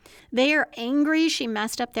her. They are angry she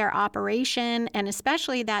messed up their operation, and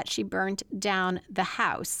especially that she burnt down the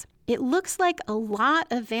house. It looks like a lot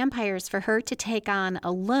of vampires for her to take on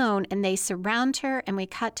alone, and they surround her, and we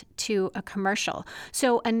cut to a commercial.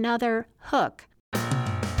 So another hook.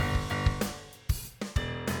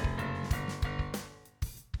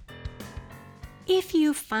 If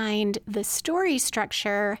you find the story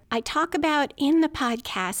structure I talk about in the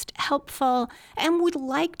podcast helpful and would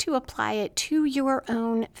like to apply it to your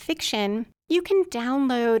own fiction, you can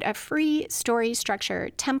download a free story structure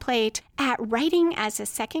template at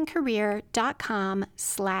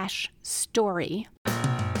writingasasecondcareer.com/story.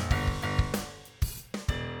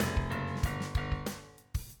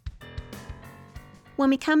 When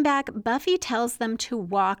we come back, Buffy tells them to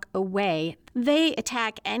walk away. They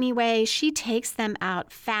attack anyway. She takes them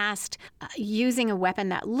out fast, using a weapon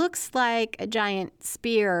that looks like a giant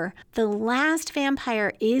spear. The last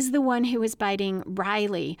vampire is the one who is biting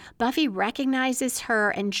Riley. Buffy recognizes her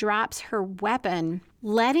and drops her weapon,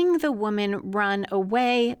 letting the woman run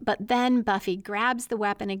away, but then Buffy grabs the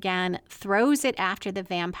weapon again, throws it after the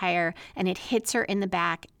vampire, and it hits her in the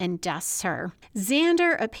back and dusts her.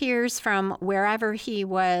 Xander appears from wherever he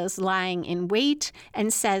was lying in wait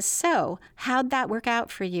and says, "So, how'd that work out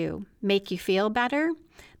for you? Make you feel better?"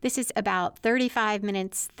 This is about 35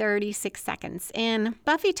 minutes, 36 seconds in.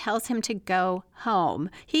 Buffy tells him to go home.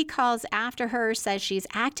 He calls after her, says she's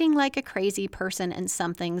acting like a crazy person and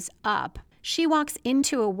something's up. She walks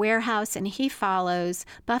into a warehouse and he follows.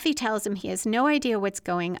 Buffy tells him he has no idea what's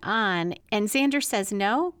going on, and Xander says,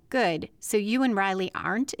 "No? Good. So you and Riley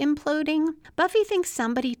aren't imploding?" Buffy thinks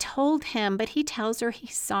somebody told him, but he tells her he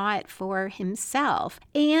saw it for himself.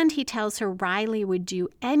 And he tells her Riley would do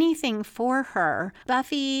anything for her.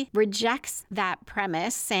 Buffy rejects that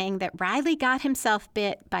premise, saying that Riley got himself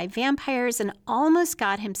bit by vampires and almost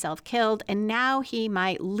got himself killed, and now he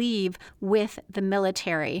might leave with the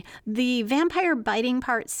military. The vampire biting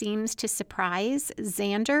part seems to surprise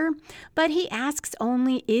Xander, but he asks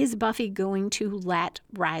only, is Buffy going to let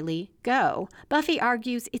Riley go? Buffy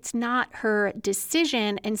argues it's not her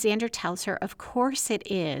decision, and Xander tells her, of course it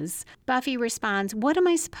is. Buffy responds, what am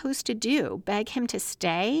I supposed to do? Beg him to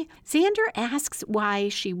stay? Xander asks why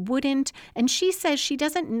she wouldn't, and she says she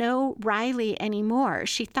doesn't know Riley anymore.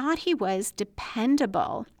 She thought he was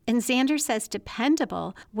dependable. And Xander says,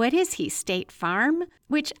 dependable? What is he, State Farm?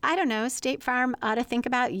 Which, I don't know, State Farm ought to think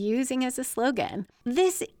about using as a slogan.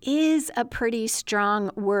 This is a pretty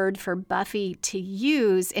strong word for Buffy to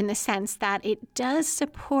use in the sense that it does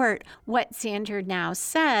support what Xander now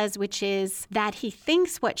says, which is that he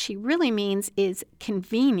thinks what she really means is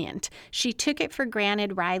convenient. She took it for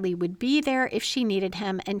granted Riley would be there if she needed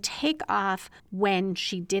him and take off when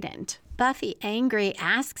she didn't. Buffy, angry,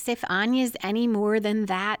 asks if Anya's any more than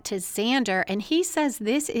that to Xander, and he says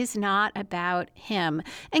this is not about him.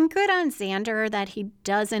 And good on Xander that he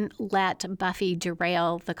doesn't let Buffy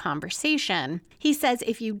derail the conversation. He says,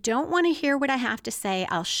 if you don't want to hear what I have to say,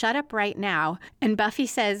 I'll shut up right now. And Buffy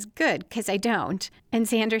says, good, because I don't. And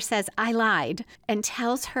Xander says, I lied, and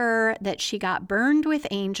tells her that she got burned with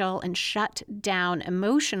Angel and shut down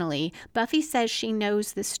emotionally. Buffy says she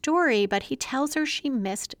knows the story, but he tells her she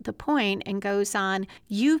missed the point and goes on,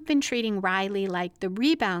 you've been treating Riley like the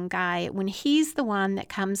rebound guy when he's the one that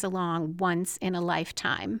comes along once in a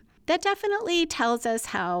lifetime. That definitely tells us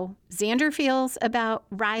how Xander feels about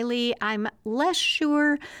Riley. I'm less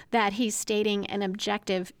sure that he's stating an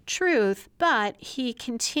objective truth, but he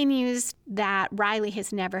continues that Riley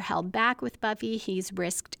has never held back with Buffy. He's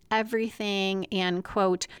risked everything and,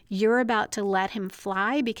 quote, you're about to let him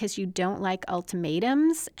fly because you don't like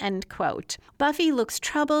ultimatums, end quote. Buffy looks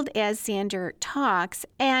troubled as Xander talks,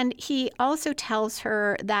 and he also tells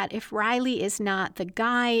her that if Riley is not the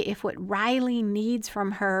guy, if what Riley needs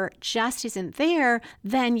from her just isn't there,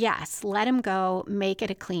 then yes, let him go, make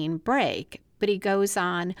it a clean break. But he goes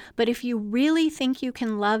on, but if you really think you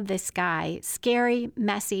can love this guy, scary,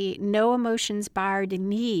 messy, no emotions barred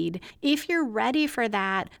need, if you're ready for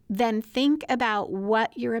that, then think about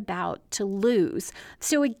what you're about to lose.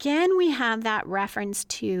 So again, we have that reference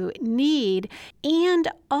to need, and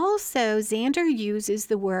also Xander uses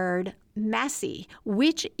the word messy,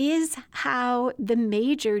 which is how the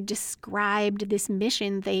Major described this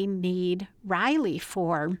mission they need Riley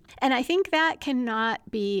for. And I think that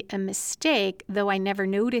cannot be a mistake, though I never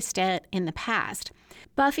noticed it in the past.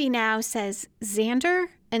 Buffy now says, Xander,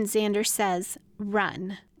 and Xander says,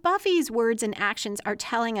 run. Buffy's words and actions are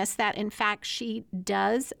telling us that, in fact, she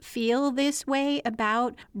does feel this way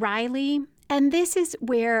about Riley. And this is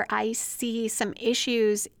where I see some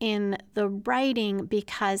issues in the writing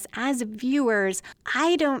because as viewers,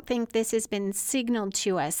 I don't think this has been signaled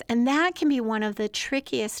to us. And that can be one of the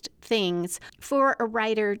trickiest things for a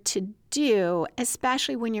writer to do,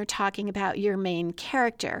 especially when you're talking about your main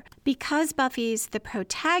character. Because Buffy's the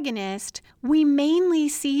protagonist, we mainly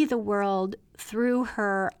see the world through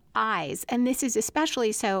her eyes. And this is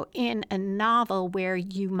especially so in a novel where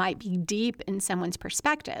you might be deep in someone's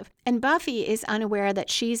perspective. And Buffy is unaware that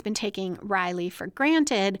she's been taking Riley for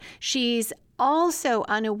granted. She's also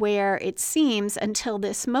unaware, it seems, until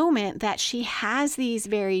this moment that she has these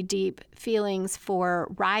very deep feelings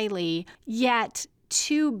for Riley, yet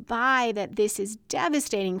to buy that this is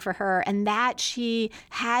devastating for her and that she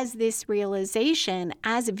has this realization,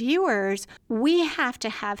 as viewers, we have to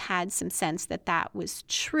have had some sense that that was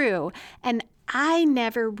true. And I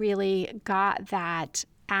never really got that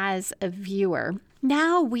as a viewer.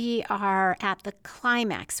 Now we are at the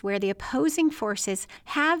climax where the opposing forces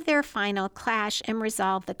have their final clash and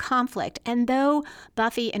resolve the conflict. And though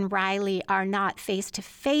Buffy and Riley are not face to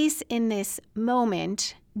face in this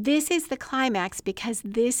moment, this is the climax because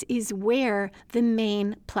this is where the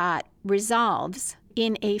main plot resolves.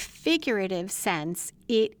 In a figurative sense,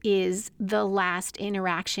 it is the last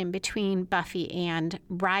interaction between Buffy and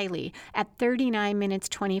Riley. At 39 minutes,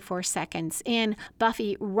 24 seconds in,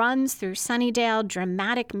 Buffy runs through Sunnydale,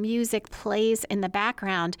 dramatic music plays in the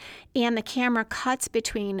background, and the camera cuts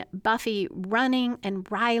between Buffy running and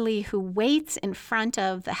Riley, who waits in front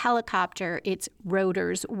of the helicopter, its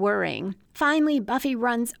rotors whirring. Finally, Buffy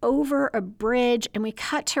runs over a bridge, and we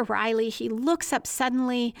cut to Riley. He looks up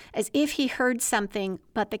suddenly as if he heard something,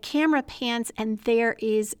 but the camera pans and there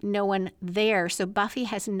is no one there, so Buffy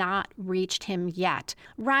has not reached him yet.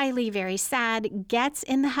 Riley, very sad, gets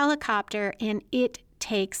in the helicopter and it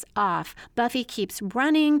takes off. Buffy keeps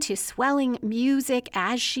running to swelling music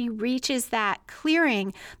as she reaches that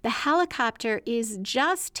clearing. The helicopter is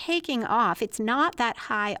just taking off. It's not that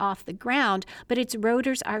high off the ground, but its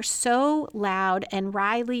rotors are so loud, and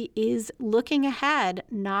Riley is looking ahead,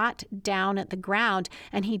 not down at the ground,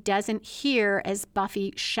 and he doesn't hear as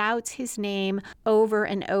Buffy shouts his name over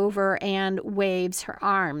and over and waves her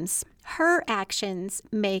arms. Her actions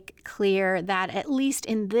make clear that, at least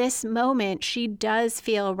in this moment, she does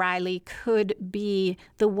feel Riley could be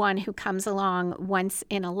the one who comes along once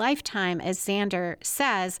in a lifetime, as Xander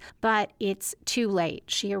says, but it's too late.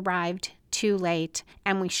 She arrived too late,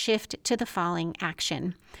 and we shift to the falling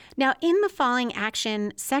action. Now, in the falling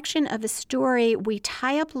action section of the story, we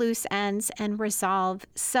tie up loose ends and resolve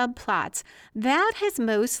subplots. That has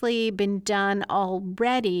mostly been done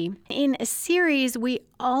already. In a series, we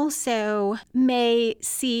also may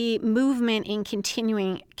see movement in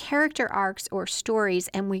continuing character arcs or stories,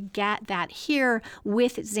 and we get that here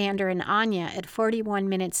with Xander and Anya at 41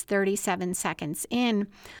 minutes, 37 seconds in.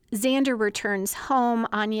 Xander returns home.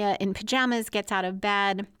 Anya, in pajamas, gets out of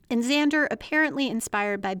bed. And Xander, apparently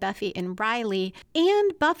inspired by Buffy and Riley,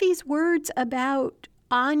 and Buffy's words about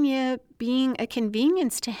Anya being a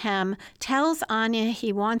convenience to him, tells Anya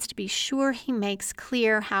he wants to be sure he makes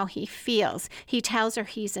clear how he feels. He tells her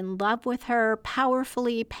he's in love with her,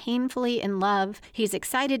 powerfully, painfully in love. He's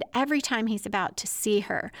excited every time he's about to see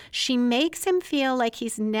her. She makes him feel like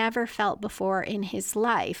he's never felt before in his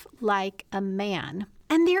life, like a man.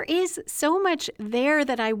 And there is so much there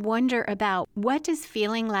that I wonder about. What does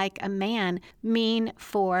feeling like a man mean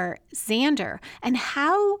for Xander? And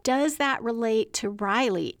how does that relate to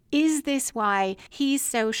Riley? Is this why he's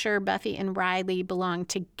so sure Buffy and Riley belong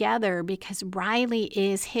together? Because Riley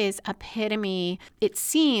is his epitome, it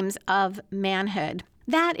seems, of manhood.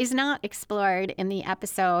 That is not explored in the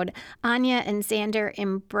episode. Anya and Xander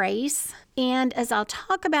embrace. And as I'll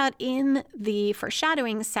talk about in the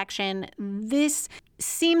foreshadowing section, this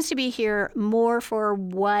seems to be here more for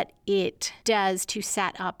what it does to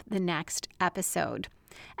set up the next episode.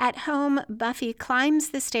 At home, Buffy climbs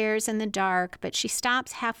the stairs in the dark, but she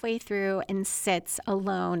stops halfway through and sits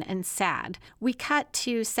alone and sad. We cut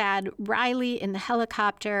to sad Riley in the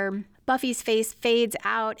helicopter. Buffy's face fades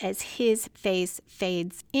out as his face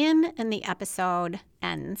fades in, and the episode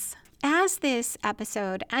ends. As this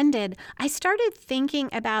episode ended, I started thinking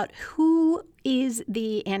about who is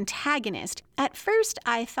the antagonist. At first,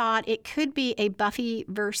 I thought it could be a Buffy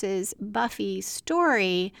versus Buffy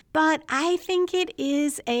story, but I think it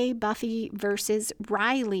is a Buffy versus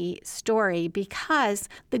Riley story because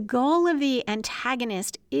the goal of the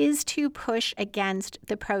antagonist is to push against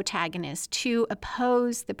the protagonist, to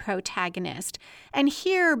oppose the protagonist. And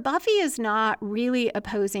here, Buffy is not really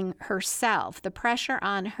opposing herself. The pressure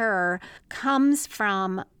on her comes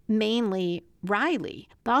from mainly Riley.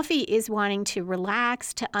 Buffy is wanting to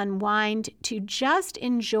relax, to unwind, to just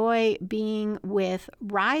enjoy being with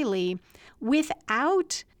Riley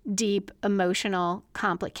without deep emotional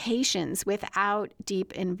complications, without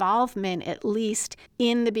deep involvement, at least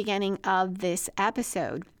in the beginning of this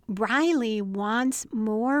episode. Riley wants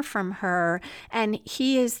more from her, and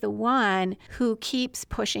he is the one who keeps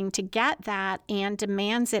pushing to get that and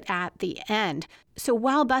demands it at the end. So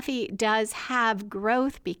while Buffy does have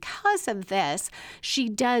growth because of this, she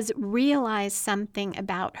does realize something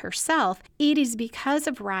about herself. It is because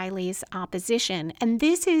of Riley's opposition. And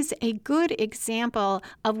this is a good example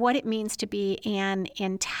of what it means to be an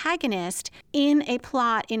antagonist in a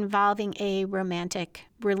plot involving a romantic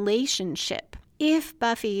relationship. If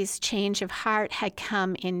Buffy's change of heart had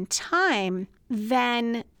come in time,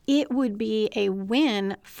 then it would be a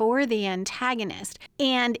win for the antagonist,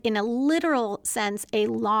 and in a literal sense, a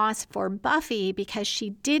loss for Buffy because she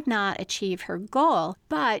did not achieve her goal,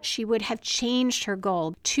 but she would have changed her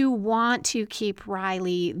goal to want to keep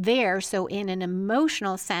Riley there. So in an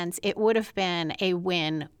emotional sense, it would have been a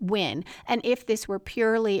win-win. And if this were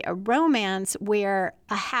purely a romance where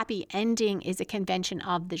a happy ending is a convention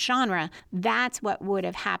of the genre, that's what would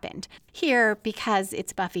have happened. Here, because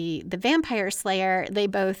it's Buffy the Vampire Slayer, they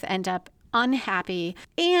both end up unhappy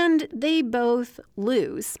and they both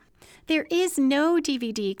lose. There is no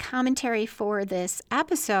DVD commentary for this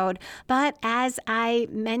episode, but as I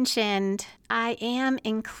mentioned, I am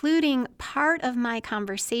including part of my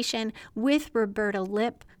conversation with Roberta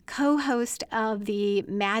Lipp, co-host of the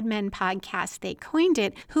Mad Men podcast, They Coined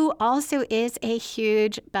It, who also is a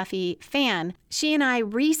huge Buffy fan. She and I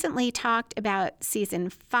recently talked about season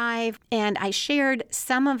 5, and I shared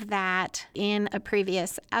some of that in a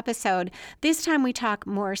previous episode. This time we talk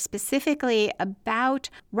more specifically about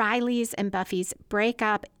Riley's and Buffy's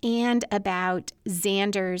breakup and about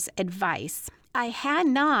Xander's advice. I had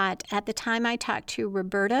not, at the time I talked to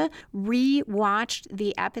Roberta, re-watched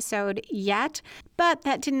the episode yet, but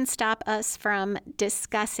that didn't stop us from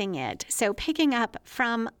discussing it. So picking up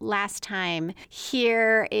from last time,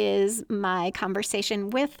 here is my conversation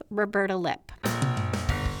with Roberta Lipp.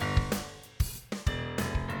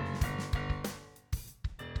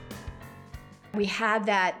 We had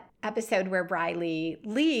that episode where Riley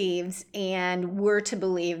leaves, and we're to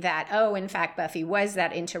believe that, oh, in fact, Buffy was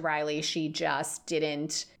that into Riley. She just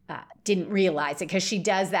didn't realize it, because she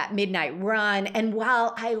does that midnight run. And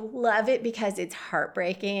while I love it because it's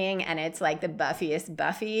heartbreaking and it's like the Buffiest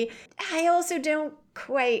Buffy, I also don't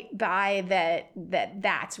quite buy that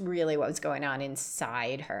that's really what was going on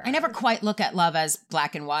inside her. I never quite look at love as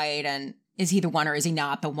black and white and is he the one or is he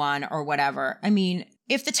not the one or whatever. I mean,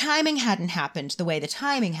 if the timing hadn't happened the way the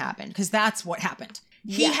timing happened, because that's what happened.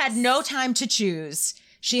 He had no time to choose.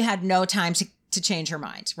 She had no time to change her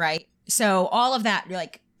mind, right? So all of that,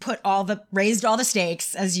 like, raised all the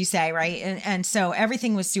stakes, as you say, right? And so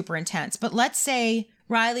everything was super intense. But let's say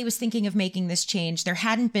Riley was thinking of making this change. There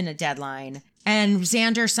hadn't been a deadline. And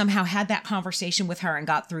Xander somehow had that conversation with her and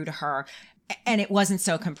got through to her. And it wasn't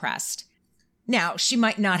so compressed. Now, she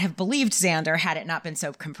might not have believed Xander had it not been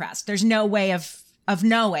so compressed. There's no way of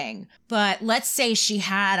knowing. But let's say she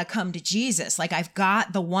had a come to Jesus. Like, I've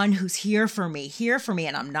got the one who's here for me,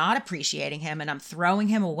 and I'm not appreciating him and I'm throwing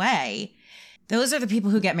him away. Those are the people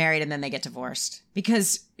who get married and then they get divorced.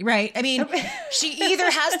 Because, right? I mean, she either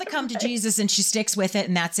has the come to Jesus and she sticks with it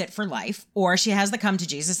and that's it for life, or she has the come to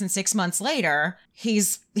Jesus and 6 months later,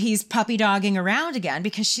 he's puppy dogging around again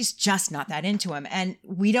because she's just not that into him. And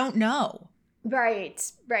we don't know. Right.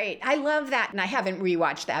 I love that. And I haven't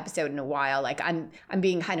rewatched the episode in a while. Like, I'm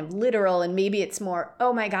being kind of literal, and maybe it's more,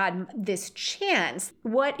 oh my God, this chance.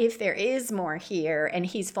 What if there is more here and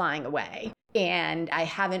he's flying away? And I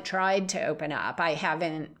haven't tried to open up. I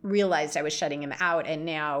haven't realized I was shutting him out, and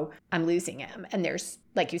now I'm losing him. And there's,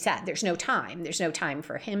 like you said, there's no time. There's no time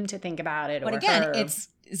for him to think about it. But again, her. It's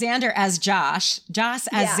Xander as Josh as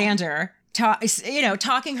Xander.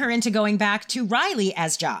 Talking her into going back to Riley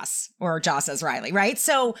as Joss, or Joss as Riley, right?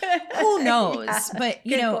 So who knows? Yeah, but,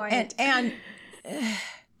 and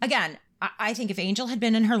again, I think if Angel had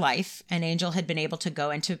been in her life and Angel had been able to go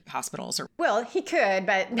into hospitals well, he could,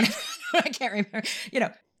 but I can't remember,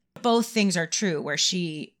 both things are true, where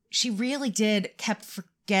she really kept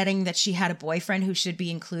forgetting that she had a boyfriend who should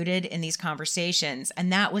be included in these conversations. And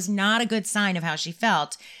that was not a good sign of how she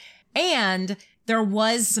felt. And there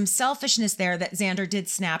was some selfishness there that Xander did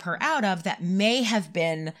snap her out of that may have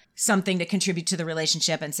been something to contribute to the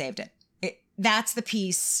relationship and saved it. That's the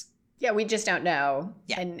piece. Yeah, we just don't know.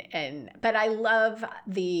 Yeah. But I love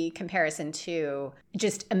the comparison to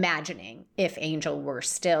just imagining if Angel were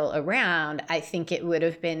still around. I think it would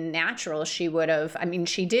have been natural. She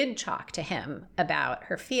did talk to him about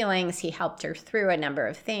her feelings. He helped her through a number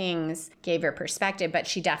of things, gave her perspective, but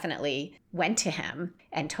she definitely went to him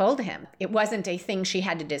and told him. It wasn't a thing she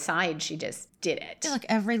had to decide. She just did it. Look,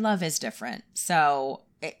 every love is different. So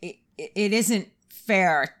it isn't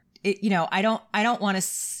fair. I don't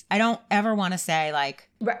ever want to say, like,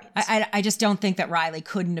 right. I just don't think that Riley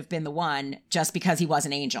couldn't have been the one just because he was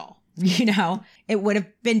an angel. It would have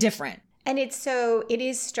been different. And it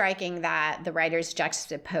is striking that the writers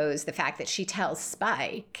juxtapose the fact that she tells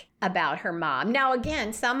Spike about her mom. Now,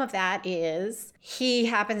 again, some of that is he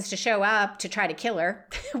happens to show up to try to kill her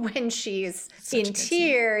when she's in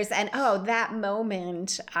tears. And that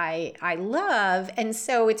moment I love. And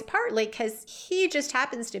so it's partly because he just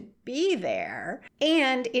happens to be there.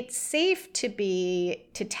 And it's safe to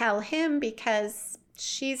tell him because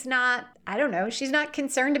she's not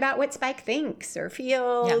concerned about what Spike thinks or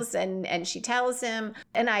feels. Yeah. And she tells him,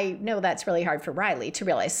 and I know that's really hard for Riley to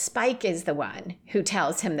realize, Spike is the one who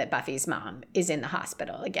tells him that Buffy's mom is in the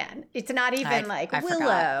hospital again. It's not even like Willow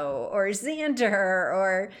forgot. Or Xander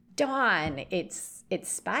or Dawn. It's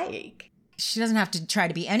Spike. she doesn't have to try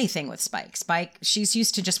to be anything with Spike. Spike, she's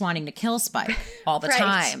used to just wanting to kill Spike all the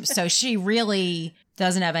time. So she really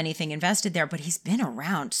doesn't have anything invested there, but he's been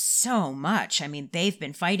around so much. I mean, they've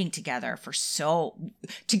been fighting together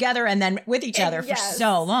and then with each other for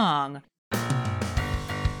so long.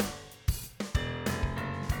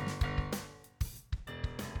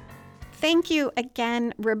 Thank you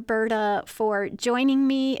again, Roberta, for joining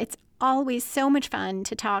me. It's always so much fun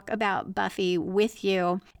to talk about Buffy with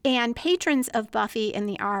you. And patrons of Buffy and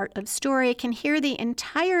the Art of Story can hear the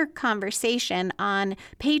entire conversation on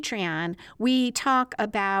Patreon. We talk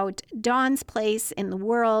about Dawn's place in the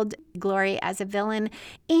world, Glory as a villain,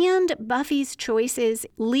 and Buffy's choices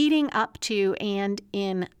leading up to and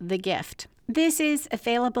in The Gift. This is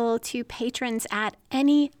available to patrons at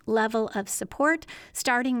any level of support,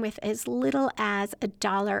 starting with as little as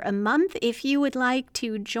 $1 a month. If you would like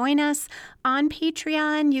to join us on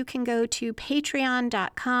Patreon, you can go to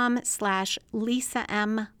patreon.com/Lisa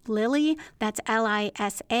M. Lilly. That's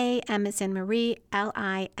Lisa, M as in Marie,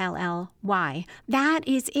 Lilly. That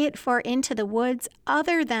is it for Into the Woods,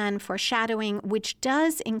 other than foreshadowing, which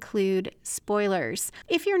does include spoilers.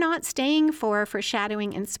 If you're not staying for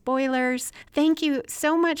foreshadowing and spoilers, thank you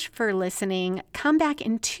so much for listening. Come back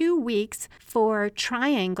in 2 weeks for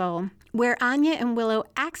Triangle, where Anya and Willow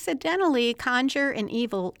accidentally conjure an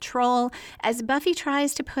evil troll as Buffy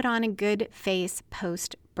tries to put on a good face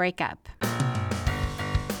post-breakup.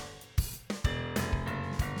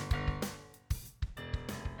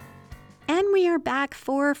 And we are back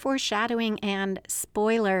for foreshadowing and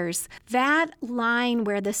spoilers. That line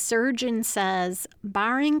where the surgeon says,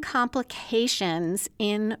 barring complications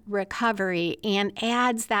in recovery, and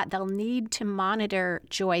adds that they'll need to monitor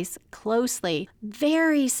Joyce closely.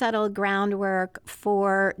 Very subtle groundwork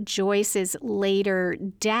for Joyce's later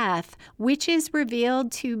death, which is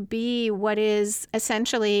revealed to be what is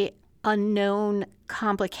essentially a known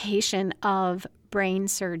complication of brain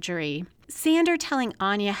surgery. Xander telling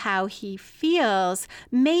Anya how he feels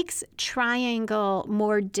makes Triangle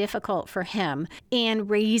more difficult for him and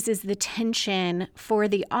raises the tension for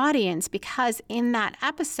the audience, because in that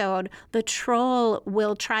episode, the troll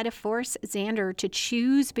will try to force Xander to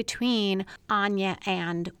choose between Anya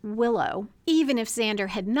and Willow. Even if Xander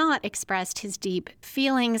had not expressed his deep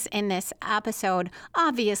feelings in this episode,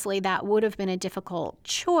 obviously that would have been a difficult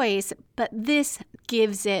choice, but this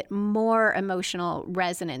gives it more emotional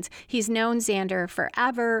resonance. He's known Xander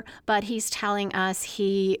forever, but he's telling us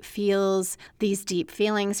he feels these deep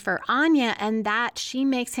feelings for Anya and that she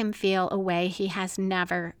makes him feel a way he has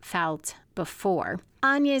never felt before.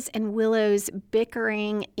 Anya's and Willow's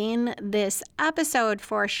bickering in this episode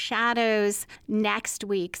foreshadows next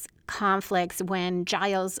week's conflicts when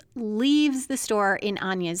Giles leaves the store in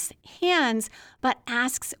Anya's hands, but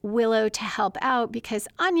asks Willow to help out because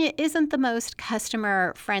Anya isn't the most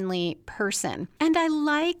customer-friendly person. And I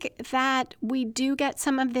like that we do get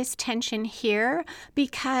some of this tension here,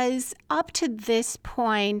 because up to this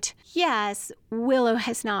point, yes, Willow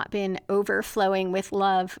has not been overflowing with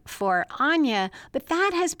love for Anya, but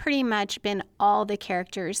that has pretty much been all the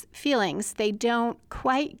characters' feelings. They don't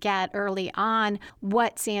quite get early on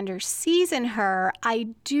what Xander sees in her. I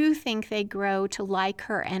do think they grow to like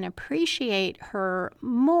her and appreciate her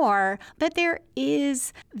more, but there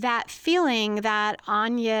is that feeling that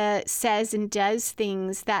Anya says and does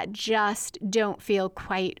things that just don't feel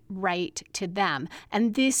quite right to them.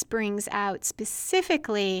 And this brings out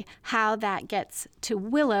specifically how that gets to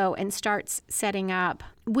Willow and starts setting up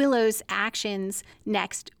Willow's actions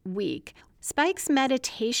next week. Spike's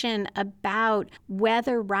meditation about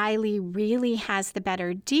whether Riley really has the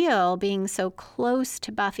better deal, being so close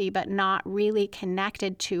to Buffy but not really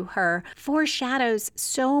connected to her, foreshadows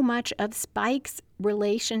so much of Spike's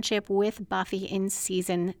relationship with Buffy in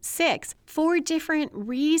season 6. For different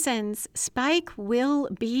reasons, Spike will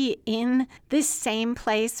be in the same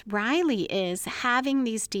place Riley is, having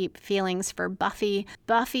these deep feelings for Buffy,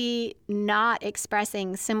 Buffy not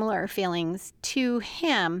expressing similar feelings to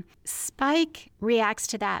him. Spike reacts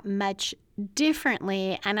to that much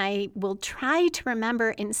differently, and I will try to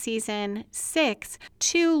remember in season 6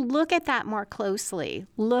 to look at that more closely,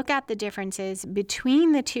 look at the differences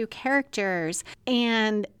between the two characters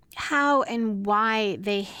and how and why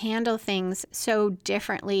they handle things so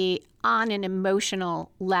differently on an emotional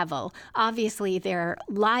level. Obviously, their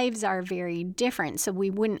lives are very different, so we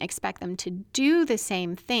wouldn't expect them to do the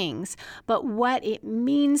same things. But what it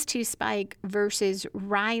means to Spike versus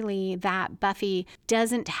Riley that Buffy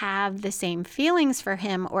doesn't have the same feelings for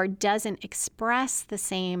him or doesn't express the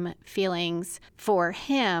same feelings for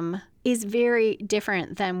him is very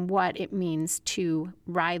different than what it means to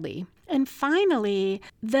Riley. And finally,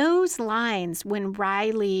 those lines when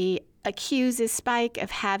Riley accuses Spike of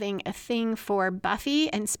having a thing for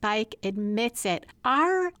Buffy and Spike admits it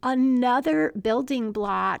are another building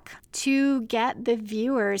block to get the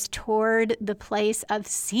viewers toward the place of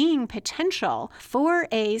seeing potential for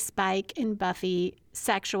a Spike and Buffy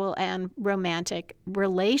sexual and romantic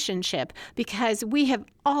relationship, because we have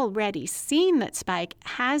already seen that Spike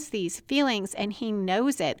has these feelings and he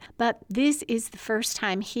knows it, but this is the first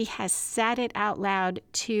time he has said it out loud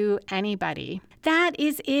to anybody. That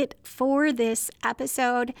is it for this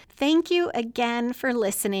episode. Thank you again for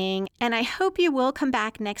listening, and I hope you will come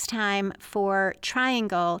back next time for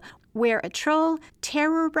Triangle, where a troll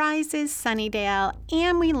terrorizes Sunnydale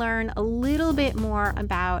and we learn a little bit more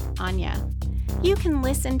about Anya. You can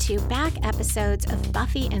listen to back episodes of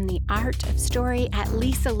Buffy and the Art of Story at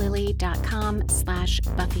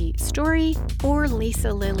lisalilly.com/Buffy Story or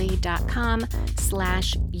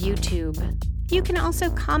lisalilly.com/YouTube. You can also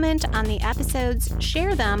comment on the episodes,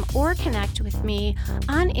 share them, or connect with me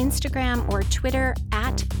on Instagram or Twitter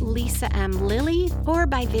at LisaMLilly, or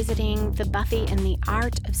by visiting the Buffy and the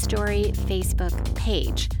Art of Story Facebook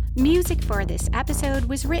page. Music for this episode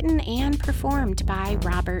was written and performed by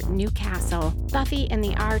Robert Newcastle. Buffy and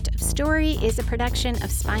the Art of Story is a production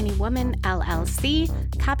of Spiny Woman, LLC,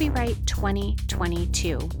 copyright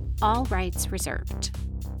 2022. All rights reserved.